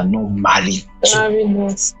you are not married to?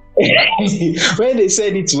 When they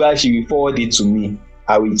said it to her, she will forward it to me.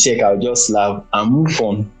 I will check, I'll just laugh and move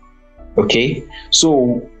on. Okay?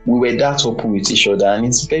 So we were that open with each other, and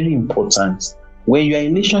it's very important. When you're in a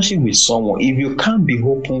relationship with someone, if you can't be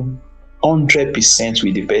open 100%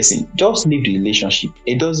 with the person, just leave the relationship.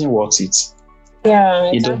 It doesn't worth it.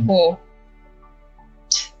 Yeah, exactly.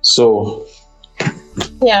 So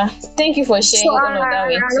yeah, thank you for sharing all of that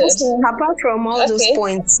with us. Also, apart from all those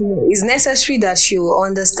points, it's necessary that you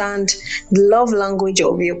understand the love language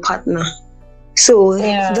of your partner. So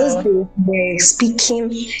those days they're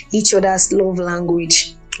speaking each other's love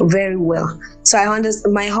language very well. So I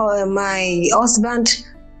understand my husband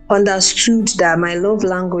understood that my love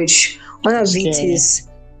language, one of it is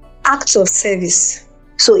acts of service.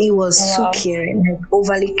 So he was so caring, like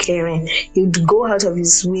overly caring. He would go out of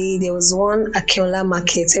his way. There was one Akiola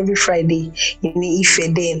market every Friday in Ife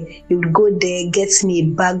then. He would go there, get me a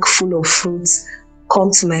bag full of fruits,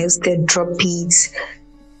 come to my house, drop it.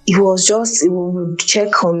 He would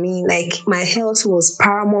check on me. Like my health was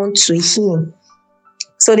paramount to him.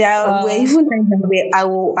 So there were even times where I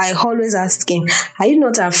always ask him, are you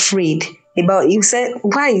not afraid about, you said,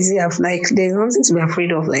 why is he like, there's nothing to be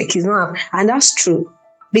afraid of, like he's not, and that's true.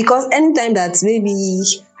 Because anytime that maybe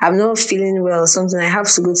I'm not feeling well or something, I have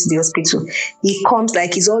to go to the hospital, he comes,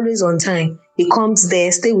 like he's always on time. He comes there,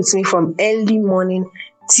 stay with me from early morning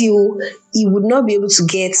till he would not be able to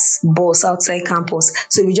get bus outside campus.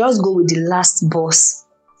 So we just go with the last bus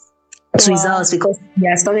to his house, because he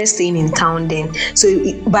had started staying in town then. So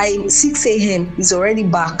by 6 a.m., he's already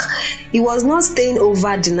back. He was not staying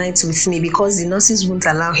over the night with me because the nurses wouldn't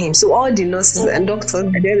allow him. So all the nurses and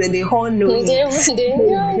doctors, they all know him.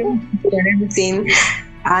 And everything,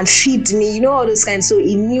 and feed me, all those kinds. So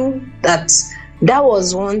he knew that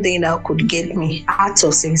was one thing that could get me out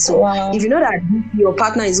of things. So if you know that your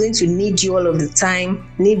partner is going to need you all of the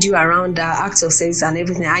time, need you around the acts of service and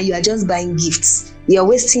everything, and you are just buying gifts, you're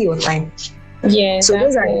wasting your time. Yeah. So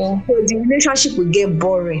so the relationship will get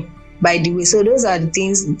boring, by the way. So those are the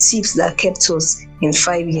tips that kept us in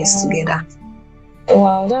 5 years together.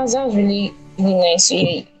 Wow, that's really, really nice.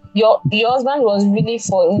 Your husband was really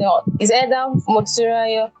for, it's either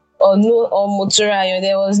Motsurayo or Motsurayo.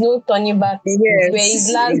 There was no turning back. Yes. Where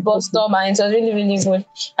his last bus stop, and it was really, really good.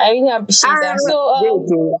 I really appreciate that. So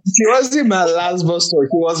he wasn't my last bus stop.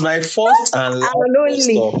 He was my first and last bus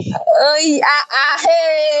stop.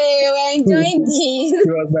 Hey, we're enjoying this. He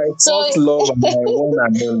was my first love and my one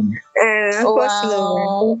and only. First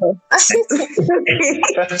love.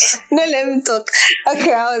 No, let me talk.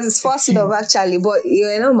 Okay, I was his first love actually, but you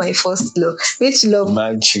are not my first love. Which love?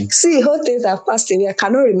 Magic. See, whole things have passed away. I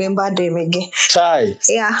cannot remember them again. Chai.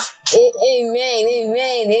 Yeah. Amen.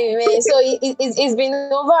 So it's been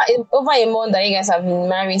over a month that you guys have been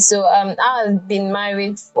married. So I have been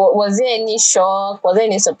married. Was there any shock? Was there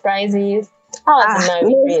any surprises? How has been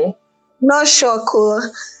married really? No shock.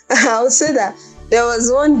 I would say that there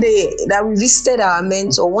was one day that we visited our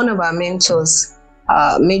mentor, one of our mentors,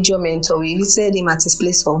 major mentor. We visited him at his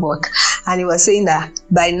place of work, and he was saying that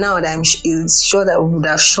by now that he's sure that we would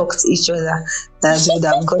have shocked each other, that we would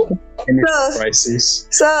have gotten crisis.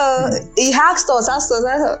 So he asked us,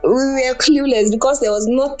 we were clueless because there was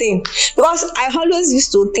nothing. Because I always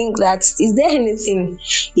used to think that, is there anything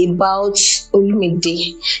about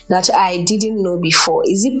Olumide that I didn't know before?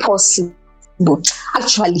 Is it possible? But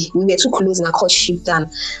actually, we were too close in our courtship than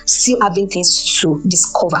still having things to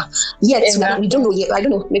discover. Yet, we don't know yet. I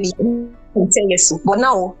don't know, maybe 10 years. But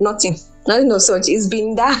now, nothing of such. It's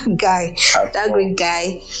been that guy, that great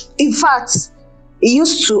guy. In fact, he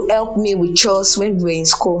used to help me with chores when we were in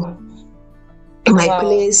school. my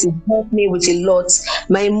place. It helped me with a lot.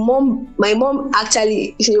 My mom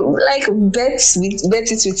actually, she like bets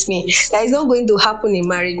it with me that it's not going to happen in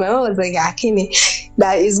marriage. My mom was like, Akini,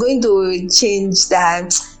 that is going to change,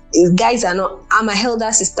 that guys are not. I'm a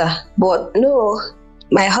elder sister, but no,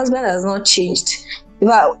 my husband has not changed.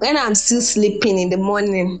 But when I'm still sleeping in the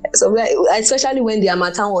morning, so especially when the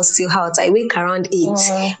harmattan was still out, I wake around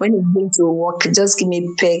 8. When he's going to work, just give me a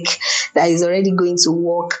peck that he's already going to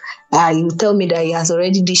work. He will tell me that he has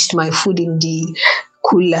already dished my food in the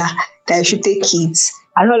cooler, that I should take it.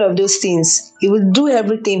 And all of those things. He will do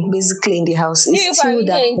everything basically in the house. You guys are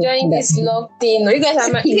really enjoying this love thing. You guys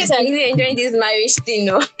are really enjoying this marriage thing.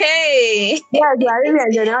 No? Hey. Yeah, we are really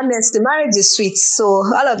enjoying it. Honestly, marriage is sweet. So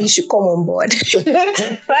all of you should come on board.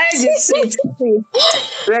 Marriage is sweet.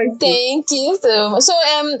 Very Thank you so much. So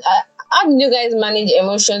how did you guys manage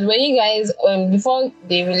emotions? Were you guys before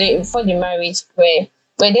the marriage were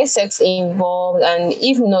there sex involved? And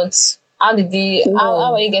if not, how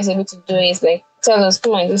were you guys able to do it? Like, tell us,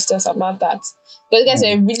 come on, just tell us about that. But you guys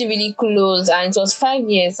were really, really close, and it was 5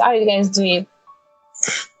 years. How did you guys do it?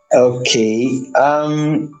 Okay.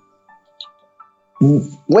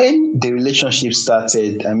 When the relationship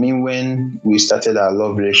started, when we started our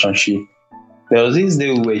love relationship, there was this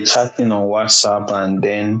day we were chatting on WhatsApp, and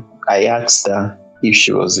then I asked her if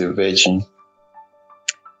she was a virgin.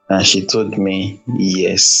 And she told me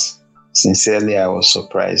yes. Sincerely, I was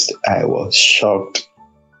surprised. I was shocked.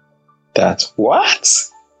 That what?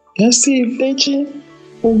 You're still a virgin?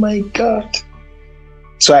 Oh my God.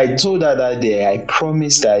 So I told her that day, I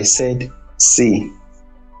promised her, I said, see,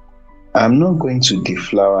 I'm not going to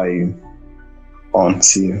deflower you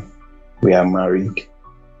until we are married.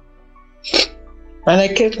 And I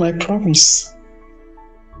kept my promise.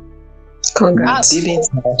 Congrats. We didn't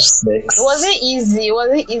have sex. Was it easy?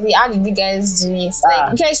 How did you guys do it?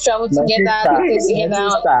 Like, you guys travel together,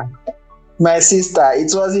 My sister,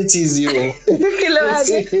 it wasn't easy. Tell us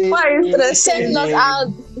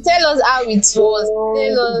how it was.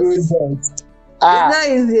 It's not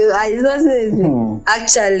easy.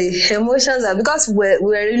 Actually, emotions are, because we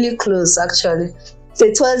were really close. Actually, so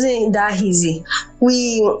it wasn't that easy.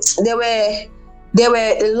 There were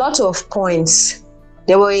a lot of points.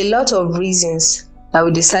 There were a lot of reasons that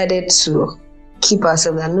we decided to keep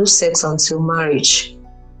ourselves and no sex until marriage.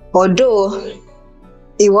 Although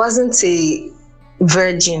it wasn't a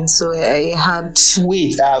virgin, so I had.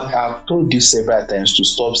 Wait, I've told you several times to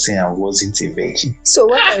stop saying I wasn't a virgin. So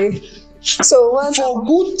what are you? So what? For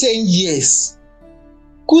good 10 years,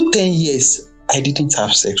 I didn't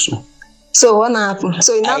have sex. So what happened?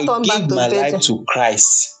 So you now turn back to my life to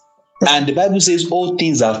Christ. And the Bible says all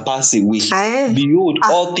things have passed away. Behold,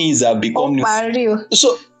 all things have become new.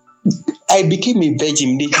 So I became a virgin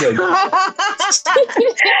immediately.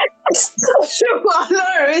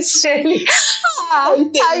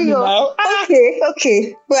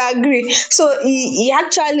 Okay, we agree. So he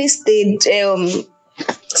actually stayed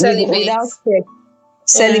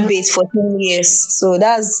celibate for 10 years. So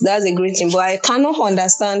that's a great thing. But I cannot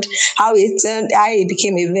understand how he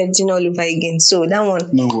became a virgin all over again. So that one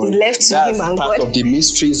left to him and part God. Of the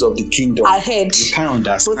mysteries of the kingdom. Ahead. You can't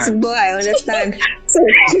understand. But I understand.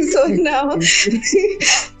 so now,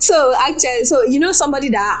 so actually, somebody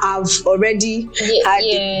that I've already had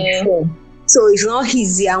it before. So it's not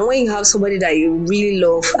easy. And when you have somebody that you really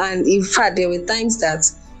love, and in fact, there were times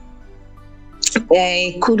that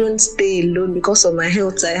I couldn't stay alone because of my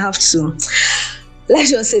health. I have to, let's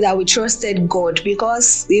just say that we trusted God,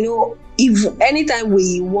 because if anytime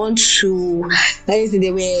we want to,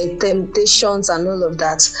 there were temptations and all of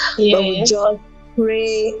that, but we just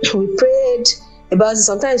pray. We prayed about it.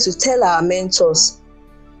 Sometimes we tell our mentors.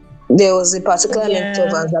 There was a particular mentor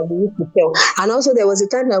of ours that we used to tell, and also there was a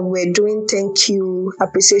time that we were doing thank you,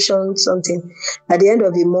 appreciation, something at the end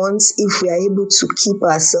of the month. If we are able to keep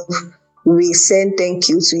ourselves, we send thank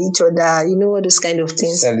you to each other, all those kind of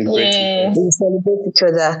things. We celebrate each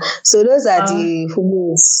other. So those are the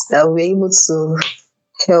ways that we're able to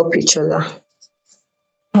help each other.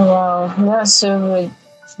 Wow, that's so good.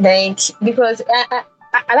 Because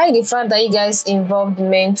I like the fact that you guys involved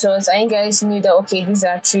mentors, and you guys knew that, okay, these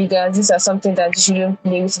are triggers, these are something that you shouldn't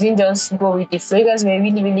play with. You didn't just go with the flow. You guys were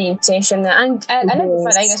really, really intentional. And I like the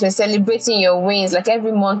fact that you guys were celebrating your wins, like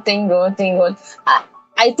every month, thank God.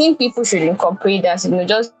 I think people should incorporate that,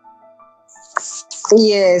 just.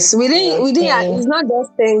 Yes, we didn't. It's not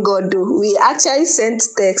just thank God, though. We actually sent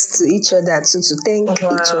texts to each other to thank each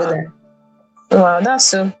other. Wow, that's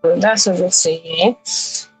so good. That's so good to hear.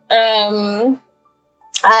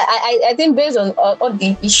 I think based on all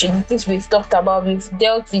the issues, the things we've talked about, we've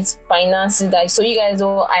dealt with finances. That so you guys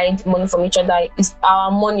all hide money from each other. It's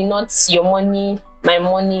our money, not your money, my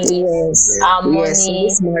money. Yes, our money. Yes, in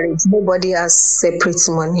this marriage, nobody has separate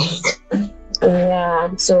money.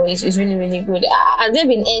 Yeah, so it's really, really good. Has there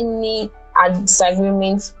been any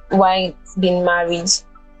disagreement while being married,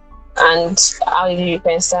 and how did you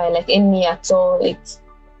reconcile? Like any at all? Like,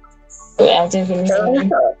 has there been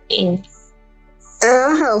any?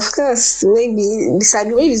 Of course, maybe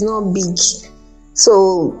disagreement is not big,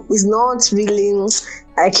 so it's not really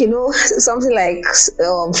like something like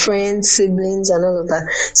friends, siblings, and all of that.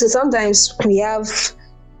 So sometimes we have.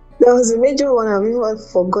 There was a major one I've even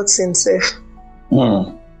forgotten.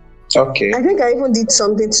 Okay. I think I even did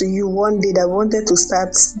something to you one day that I wanted to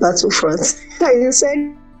start Battlefront. And you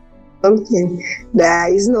said something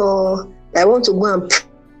that is no. I want to go and.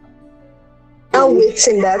 I'm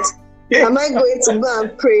waiting that. Am I going to go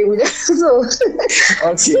and pray with us? So okay,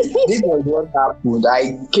 this was what happened.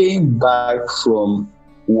 I came back from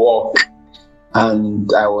work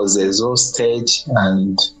and I was exhausted,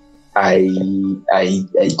 and I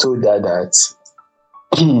told her that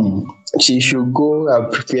she should go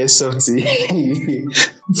and prepare something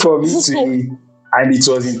for me to eat. And it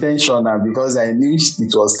was intentional because I knew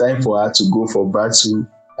it was time for her to go for battle.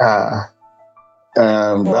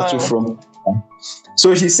 Battlefront.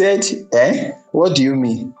 So she said, what do you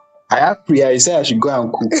mean? I have prayer. He said I should go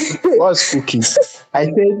and cook. What's cooking? I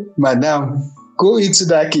said, Madam, go into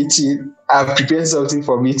that kitchen and prepare something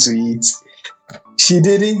for me to eat. She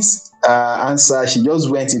didn't answer. She just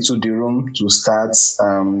went into the room to start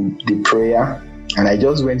the prayer. And I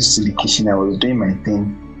just went to the kitchen. I was doing my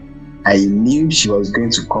thing. I knew she was going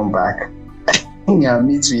to come back and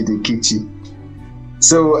meet me in the kitchen.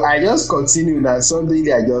 So I just continued, and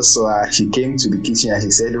suddenly I just saw her. She came to the kitchen and she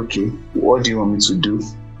said, okay, what do you want me to do?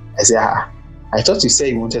 I said, I thought you said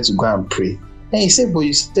you wanted to go and pray. And he said, but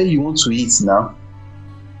you said you want to eat now.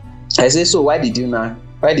 I said, so why did you not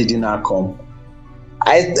come?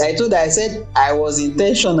 I told her, I said I was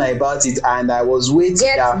intentional about it and I was waiting.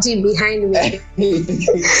 Get behind me.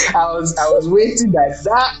 I was waiting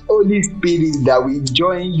that Holy Spirit that will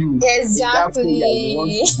join you. Exactly.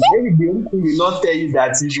 Maybe the only thing will not tell you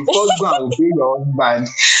that you should first go and obey your husband.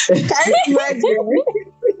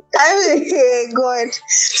 God.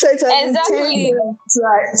 So it was exactly.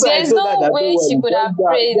 So there's no way she could have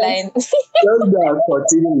prayed like. Just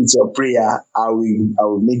continue with your prayer. I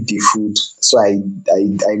will make the food. So I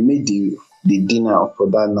made the dinner for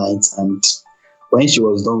that night, and when she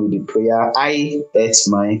was done with the prayer, I ate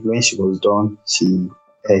mine. When she was done, she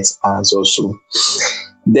ate hers also.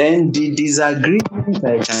 Then the disagreement,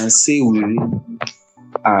 I can say we really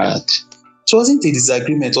had. It wasn't a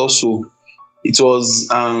disagreement also. It was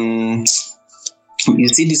you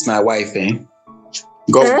see this my wife,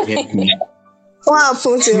 God will help me. What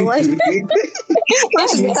happened to your wife?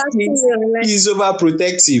 He's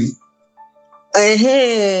overprotective.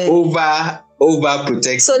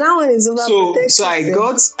 Overprotective. So that one is overprotective. So I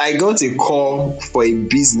got a call for a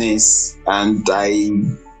business, and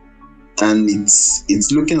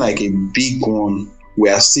it's looking like a big one. We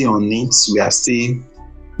are still on it. We are still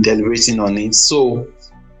deliberating on it. So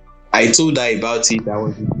I told her about it. I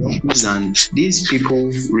was in the office, and these people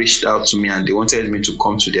reached out to me and they wanted me to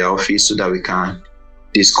come to their office so that we can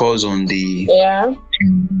discuss on the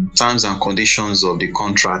terms and conditions of the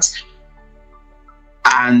contract.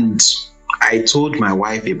 And I told my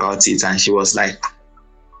wife about it, and she was like,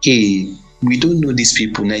 hey, we don't know these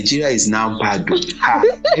people. Nigeria is now bad.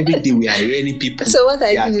 Every day we are hearing people. So what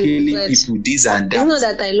they are killing people, this and that. You know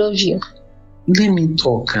that I love you. Let me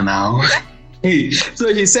talk now.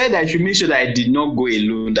 So she said I should make sure that I did not go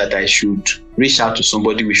alone, that I should reach out to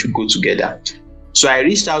somebody, we should go together. So I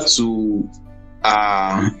reached out to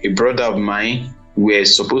a brother of mine. We were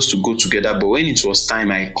supposed to go together, but when it was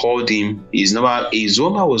time, I called him. His number was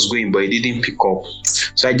going, but he didn't pick up.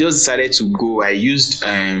 So I just decided to go. I used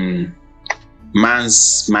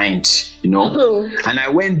man's mind, and I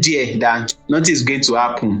went there that nothing is going to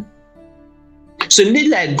happen. So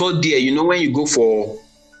immediately I got there, when you go for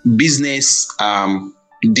business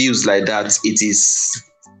deals like that, it is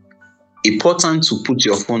important to put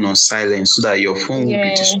your phone on silent so that your phone will be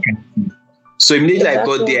distracted. So immediately I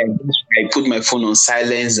got there, I put my phone on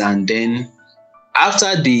silence, and then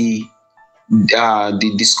after the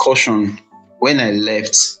discussion, when I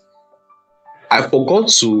left, I forgot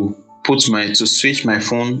to switch my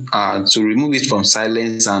phone, to remove it from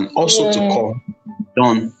silence, and also to call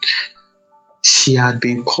Dawn. She had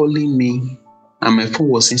been calling me and my phone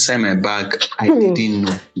was inside my bag. I didn't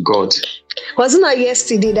know. God. Wasn't it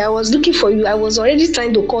yesterday that I was looking for you? I was already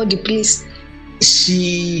trying to call the police.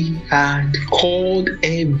 She had called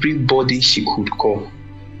everybody she could call.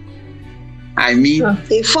 I mean,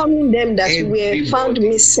 informing them that we were found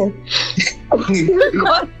missing. Okay.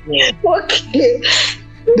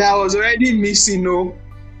 That was already missing, no?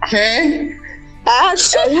 Hey? I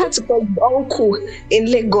had to call the uncle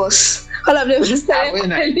in Lagos. All of them started.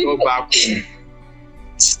 When I go back home,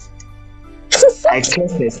 I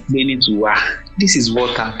kept explaining to her, this is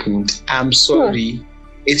what happened. I'm sorry.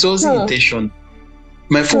 It wasn't intentional.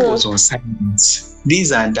 My phone was on silent.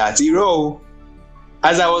 This and that. You know,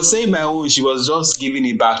 as I was saying my own, she was just giving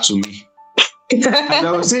it back to me. As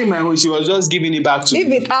I was saying my own, she was just giving it back to me.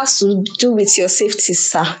 If it has to do with your safety,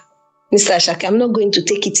 sir, Mr. Ashake, I'm not going to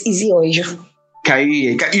take it easy on you.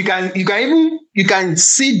 You can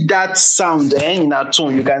see that sound in her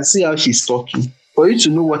tone. You can see how she's talking. For you to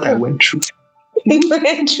know what I went through.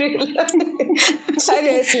 It's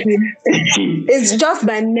just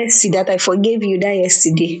by mercy that I forgave you that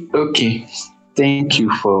yesterday. Okay. Thank you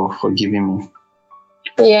for forgiving me.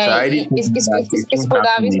 Yeah, so it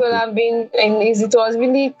was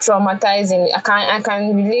really traumatizing. I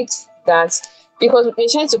can relate that, because we're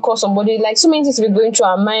trying to call somebody, like so many things we're going through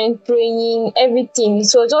our mind, praying, everything.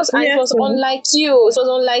 It was just, and it was unlike you. It was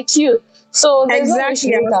unlike you. So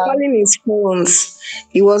exactly, I was calling his phones.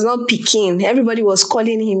 He was not picking. Everybody was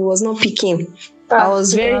calling him. He was not picking. I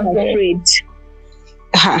was very afraid.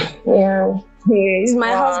 Yeah. He's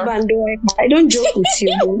my husband. I don't joke with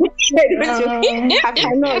you. I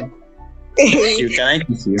cannot. You can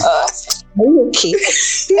kiss you. Are you okay?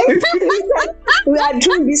 We are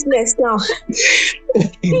doing business now.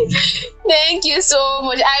 Thank you so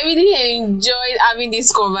much. I really enjoyed having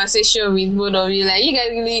this conversation with both of you. Like, you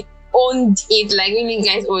guys really owned it. Like, really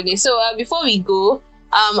guys owned it. So before we go,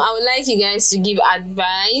 I would like you guys to give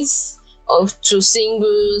advice to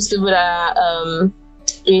singles, people that are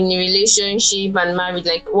in a relationship and married.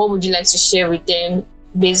 Like, what would you like to share with them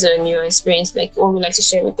based on your experience? Like, what would you like to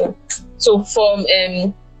share with them? So from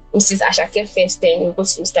Mrs. Ashake first, then we'll go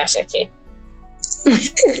to Mr. Ashake.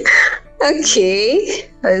 Okay.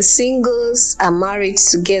 Singles are married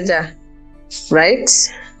together, right?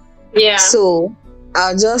 Yeah. So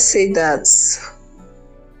I'll just say that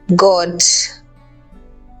God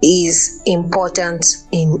is important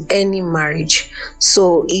in any marriage.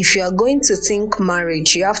 So if you are going to think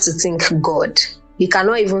marriage, you have to think God. You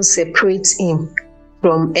cannot even separate him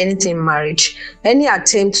from anything marriage. Any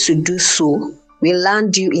attempt to do so will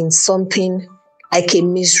land you in something like a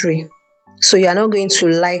misery. So you are not going to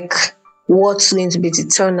like what's going to be the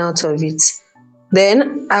turnout of it.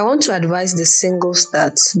 Then I want to advise the singles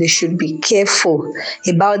that they should be careful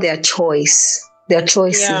about their choices.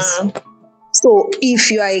 Yeah. So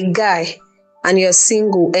if you are a guy and you're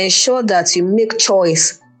single, ensure that you make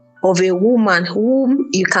choice of a woman whom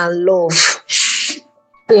you can love.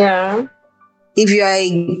 Yeah. If you are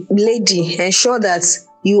a lady, ensure that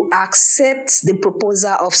you accept the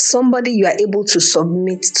proposal of somebody you are able to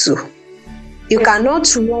submit to. You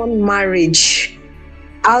cannot run marriage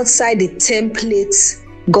outside the template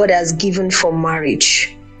God has given for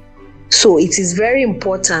marriage. So it is very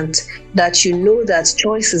important that you know that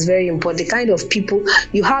choice is very important. The kind of people,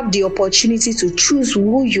 you have the opportunity to choose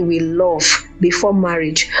who you will love before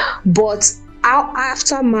marriage. But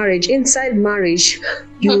after marriage, inside marriage,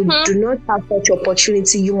 you do not have such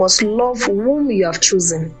opportunity. You must love whom you have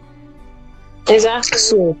chosen. Exactly.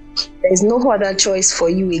 So there is no other choice for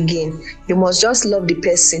you again. You must just love the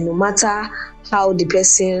person, no matter how the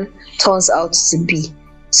person turns out to be.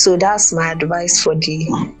 So that's my advice for the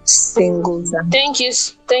singles. Thank you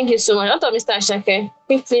so much. What about Mr. Ashake?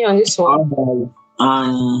 Quickly on this one.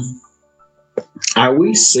 I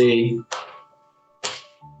will say,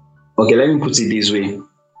 okay, let me put it this way.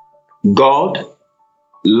 God,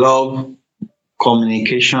 love,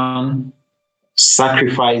 communication,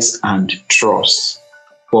 sacrifice, and trust.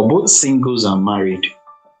 For both singles and married,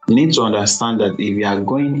 you need to understand that if you are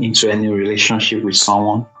going into any relationship with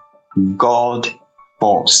someone, God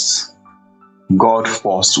first. God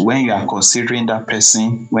first. When you are considering that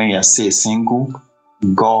person, when you are say single,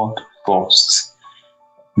 God first.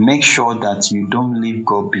 Make sure that you don't leave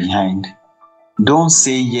God behind. Don't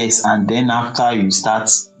say yes and then after you start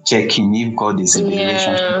checking if God is in the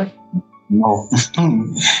relationship. No.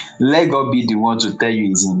 Let God be the one to tell you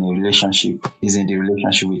he's in a relationship, he's in the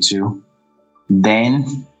relationship with you.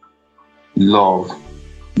 Then love.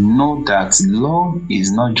 Know that love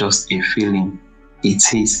is not just a feeling.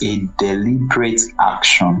 It is a deliberate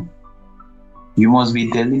action. You must be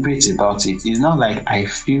deliberate about it. It's not like I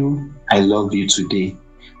feel I love you today.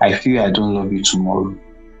 I feel I don't love you tomorrow.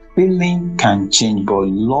 Feeling can change, but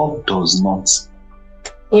love does not.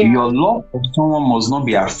 Yeah. Your love of someone must not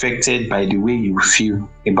be affected by the way you feel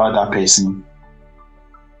about that person.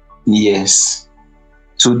 Yes.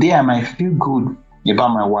 Today I might feel good about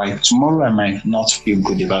my wife. Tomorrow I might not feel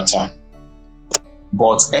good about her.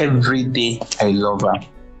 But every day I love her.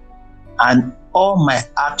 And all my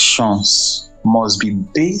actions must be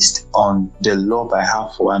based on the love I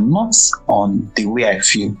have for her, not on the way I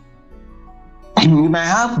feel. We might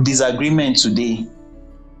have disagreement today,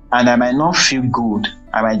 and I might not feel good.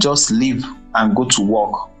 I might just leave and go to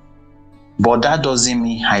work. But that doesn't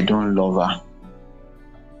mean I don't love her.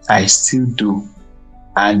 I still do.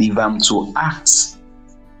 And if I'm to act,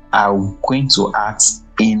 I'm going to act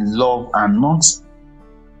in love and not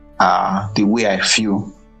the way I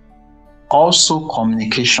feel. Also,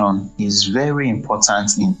 communication is very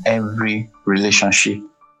important in every relationship.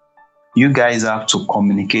 You guys have to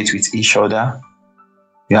communicate with each other.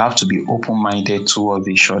 You have to be open-minded towards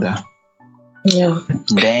each other. Yeah.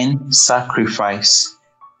 Then sacrifice.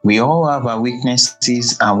 We all have our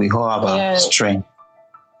weaknesses and we all have our strengths.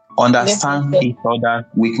 Understand each other's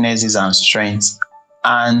weaknesses and strengths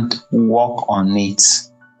and work on it.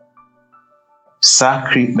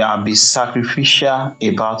 Be sacrificial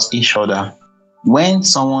about each other. When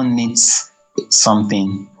someone needs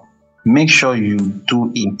something, make sure you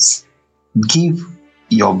do it. Give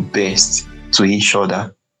your best to each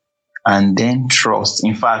other and then trust.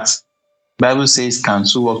 In fact, Bible says, can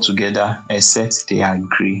two work together except they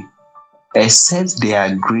agree? Except they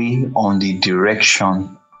agree on the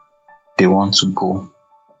direction they want to go.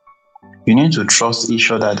 You need to trust each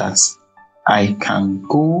other that I can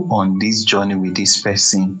go on this journey with this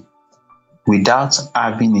person without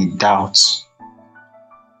having a doubt.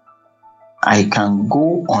 I can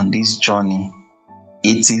go on this journey.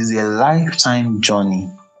 It is a lifetime journey.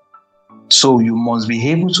 So you must be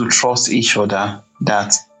able to trust each other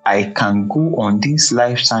that I can go on this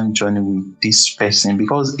lifetime journey with this person,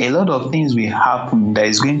 because a lot of things will happen that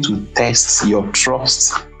is going to test your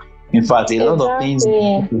trust. In fact, a lot of things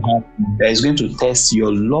will happen that is going to test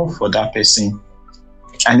your love for that person,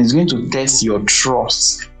 and it's going to test your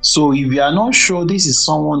trust. So if you are not sure this is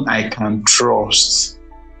someone I can trust,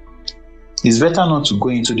 it's better not to go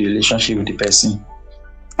into the relationship with the person.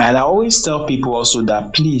 And I always tell people also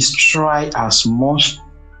that please try as much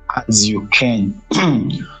as you can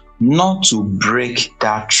not to break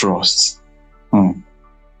that trust.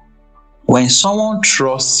 When someone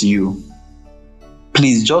trusts you,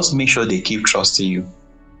 please just make sure they keep trusting you.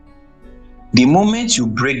 The moment you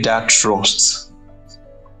break that trust,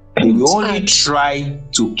 they will only try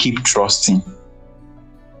to keep trusting.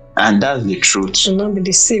 And that's the truth. It should not be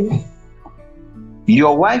the same.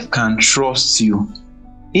 Your wife can trust you,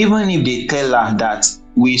 even if they tell her that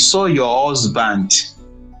we saw your husband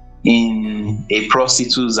in a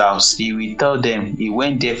prostitute's house. He will tell them he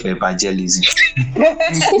went there for evangelism.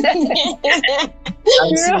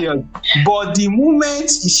 I'm serious. But the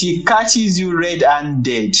moment she catches you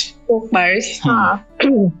red-handed, she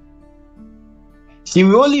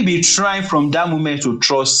will only be trying from that moment to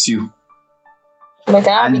trust you. But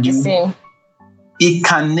that will be the same. It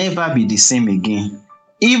can never be the same again,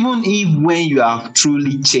 even if when you have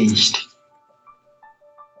truly changed.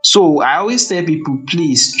 So I always tell people,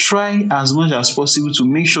 please try as much as possible to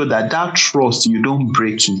make sure that that trust, you don't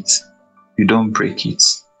break it. You don't break it.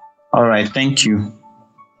 All right. Thank you.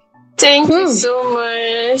 Thank you so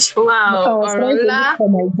much. Wow. Orola. For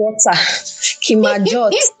my daughter,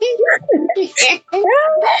 Kimajot.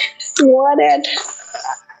 Wanted.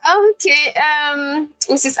 Okay,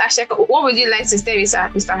 Mrs. Ashaka, what would you like to say, Mr.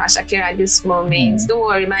 Ashakira, at this moment? Don't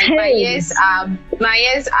worry, my ears are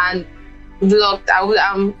blocked.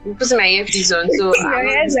 I'm putting my earpiece on, so your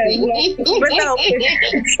ears are blocked.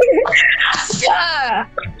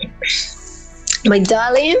 My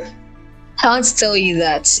darling, I want to tell you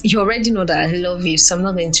that you already know that I love you, so I'm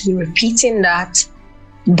not going to be repeating that.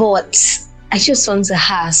 But I just want to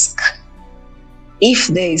ask, if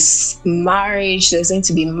there's marriage, there's going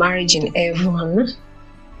to be marriage in everyone,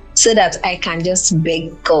 so that I can just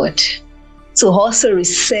beg God to also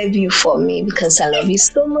receive you for me, because I love you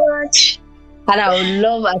so much. And I would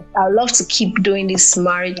love to keep doing this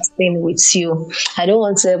marriage thing with you. I don't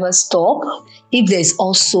want to ever stop. If there's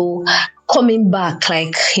also coming back,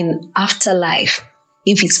 like in afterlife,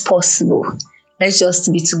 if it's possible, let's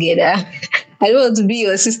just be together. I don't want to be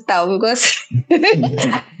your sister, because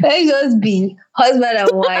let's just be husband and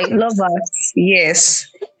wife, lovers. Yes,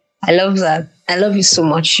 I love that. I love you so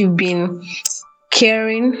much. You've been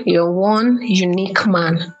caring, you're one unique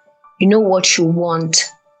man. You know what you want.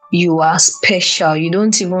 You are special.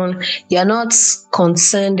 You're not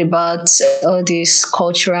concerned about all this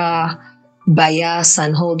cultural bias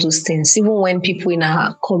and all those things. Even when people in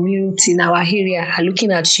our community, in our area are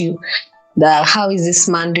looking at you, that how is this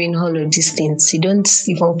man doing all of these things? You don't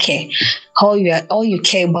even care. All you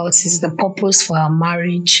care about is the purpose for our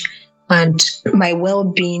marriage and my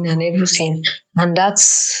well-being and everything. And that's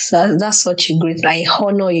such a great. I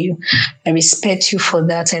honor you. I respect you for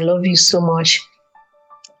that. I love you so much.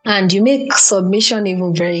 And you make submission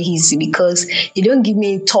even very easy because you don't give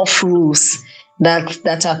me tough rules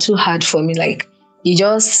that are too hard for me. Like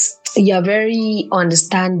you're very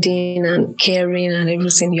understanding and caring and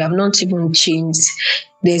everything. You have not even changed.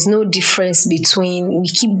 There's no difference between we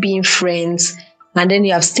keep being friends and then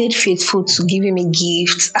you have stayed faithful to giving me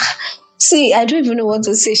gifts. See, I don't even know what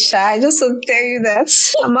to say, Sha. I just want to tell you that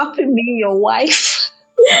I'm happy being your wife.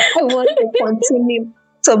 I want to continue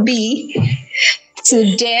to be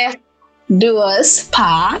to death do us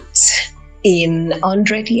part in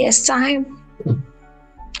 100 years' time.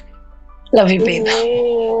 Love you, babe.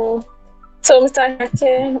 So, Mr.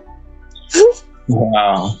 Ake.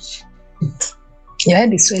 Wow. Your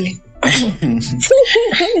head is swelling.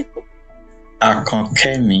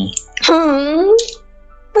 Akonkemi.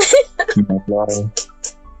 My love.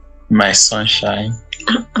 My sunshine.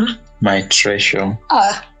 My treasure.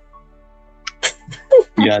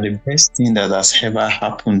 You are the best thing that has ever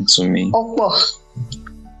happened to me.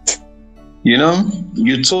 You know,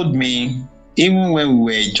 you told me, even when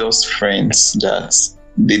we were just friends, that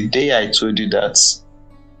the day I told you that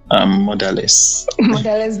I'm motherless.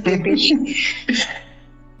 Motherless baby.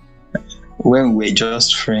 When we were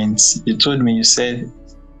just friends, you told me, you said,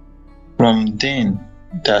 from then,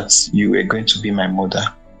 that you were going to be my mother.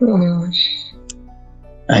 Mm.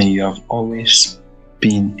 And you have always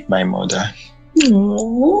been my mother.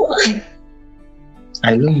 Mm.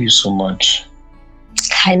 I love you so much.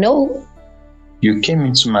 I know. You came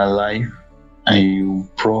into my life and you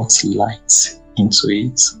brought light into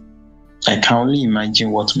it. I can only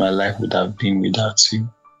imagine what my life would have been without you.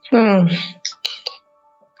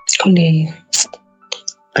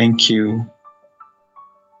 Thank you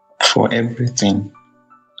for everything.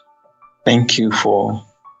 Thank you for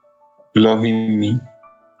loving me.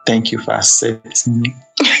 Thank you for accepting me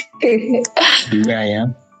the way I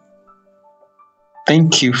am.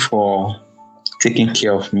 Thank you for taking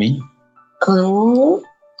care of me. Oh.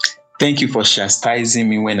 Thank you for chastising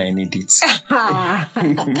me when I need it.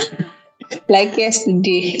 Like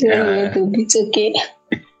yesterday. It's okay.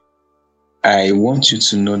 I want you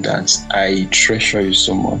to know that I treasure you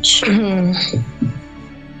so much.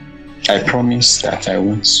 I promise that I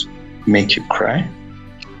won't make you cry.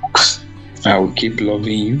 I will keep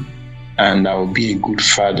loving you and I will be a good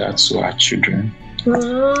father to our children.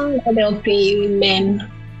 God help you, amen.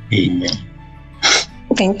 Amen.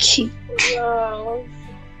 Thank you. Wow.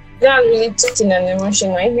 That really touching and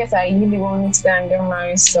emotional. I guess I really want to go and get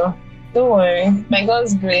married, so don't worry. By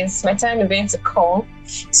God's grace, my time is going to come.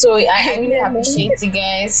 So I really appreciate you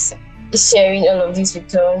guys sharing all of this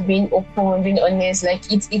with us, being open, being honest.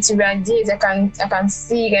 Like it radiates. I can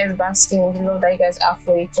see you guys basking in the love that you guys have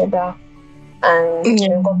for each other.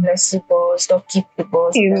 And God bless you both. God keep you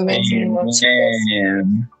both. Amen.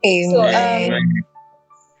 So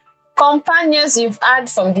companions you've had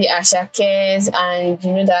from the Ashakes, and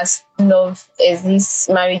you know that love is this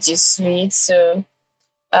marriage is sweet. So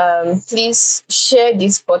please share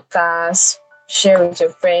this podcast, share with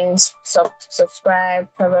your friends, subscribe,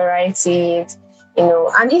 favorite it,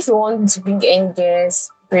 and if you want to bring any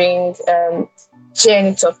guests, share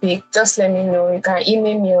any topic, just let me know. You can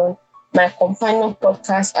email me on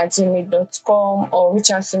mycompanionpodcast@gmail.com or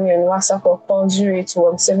reach out to me on WhatsApp or call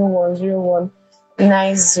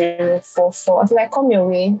 08171019044. Until I come your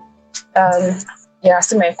way,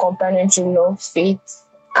 still my companion to love, faith,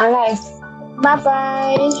 and life.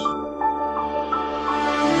 Bye-bye.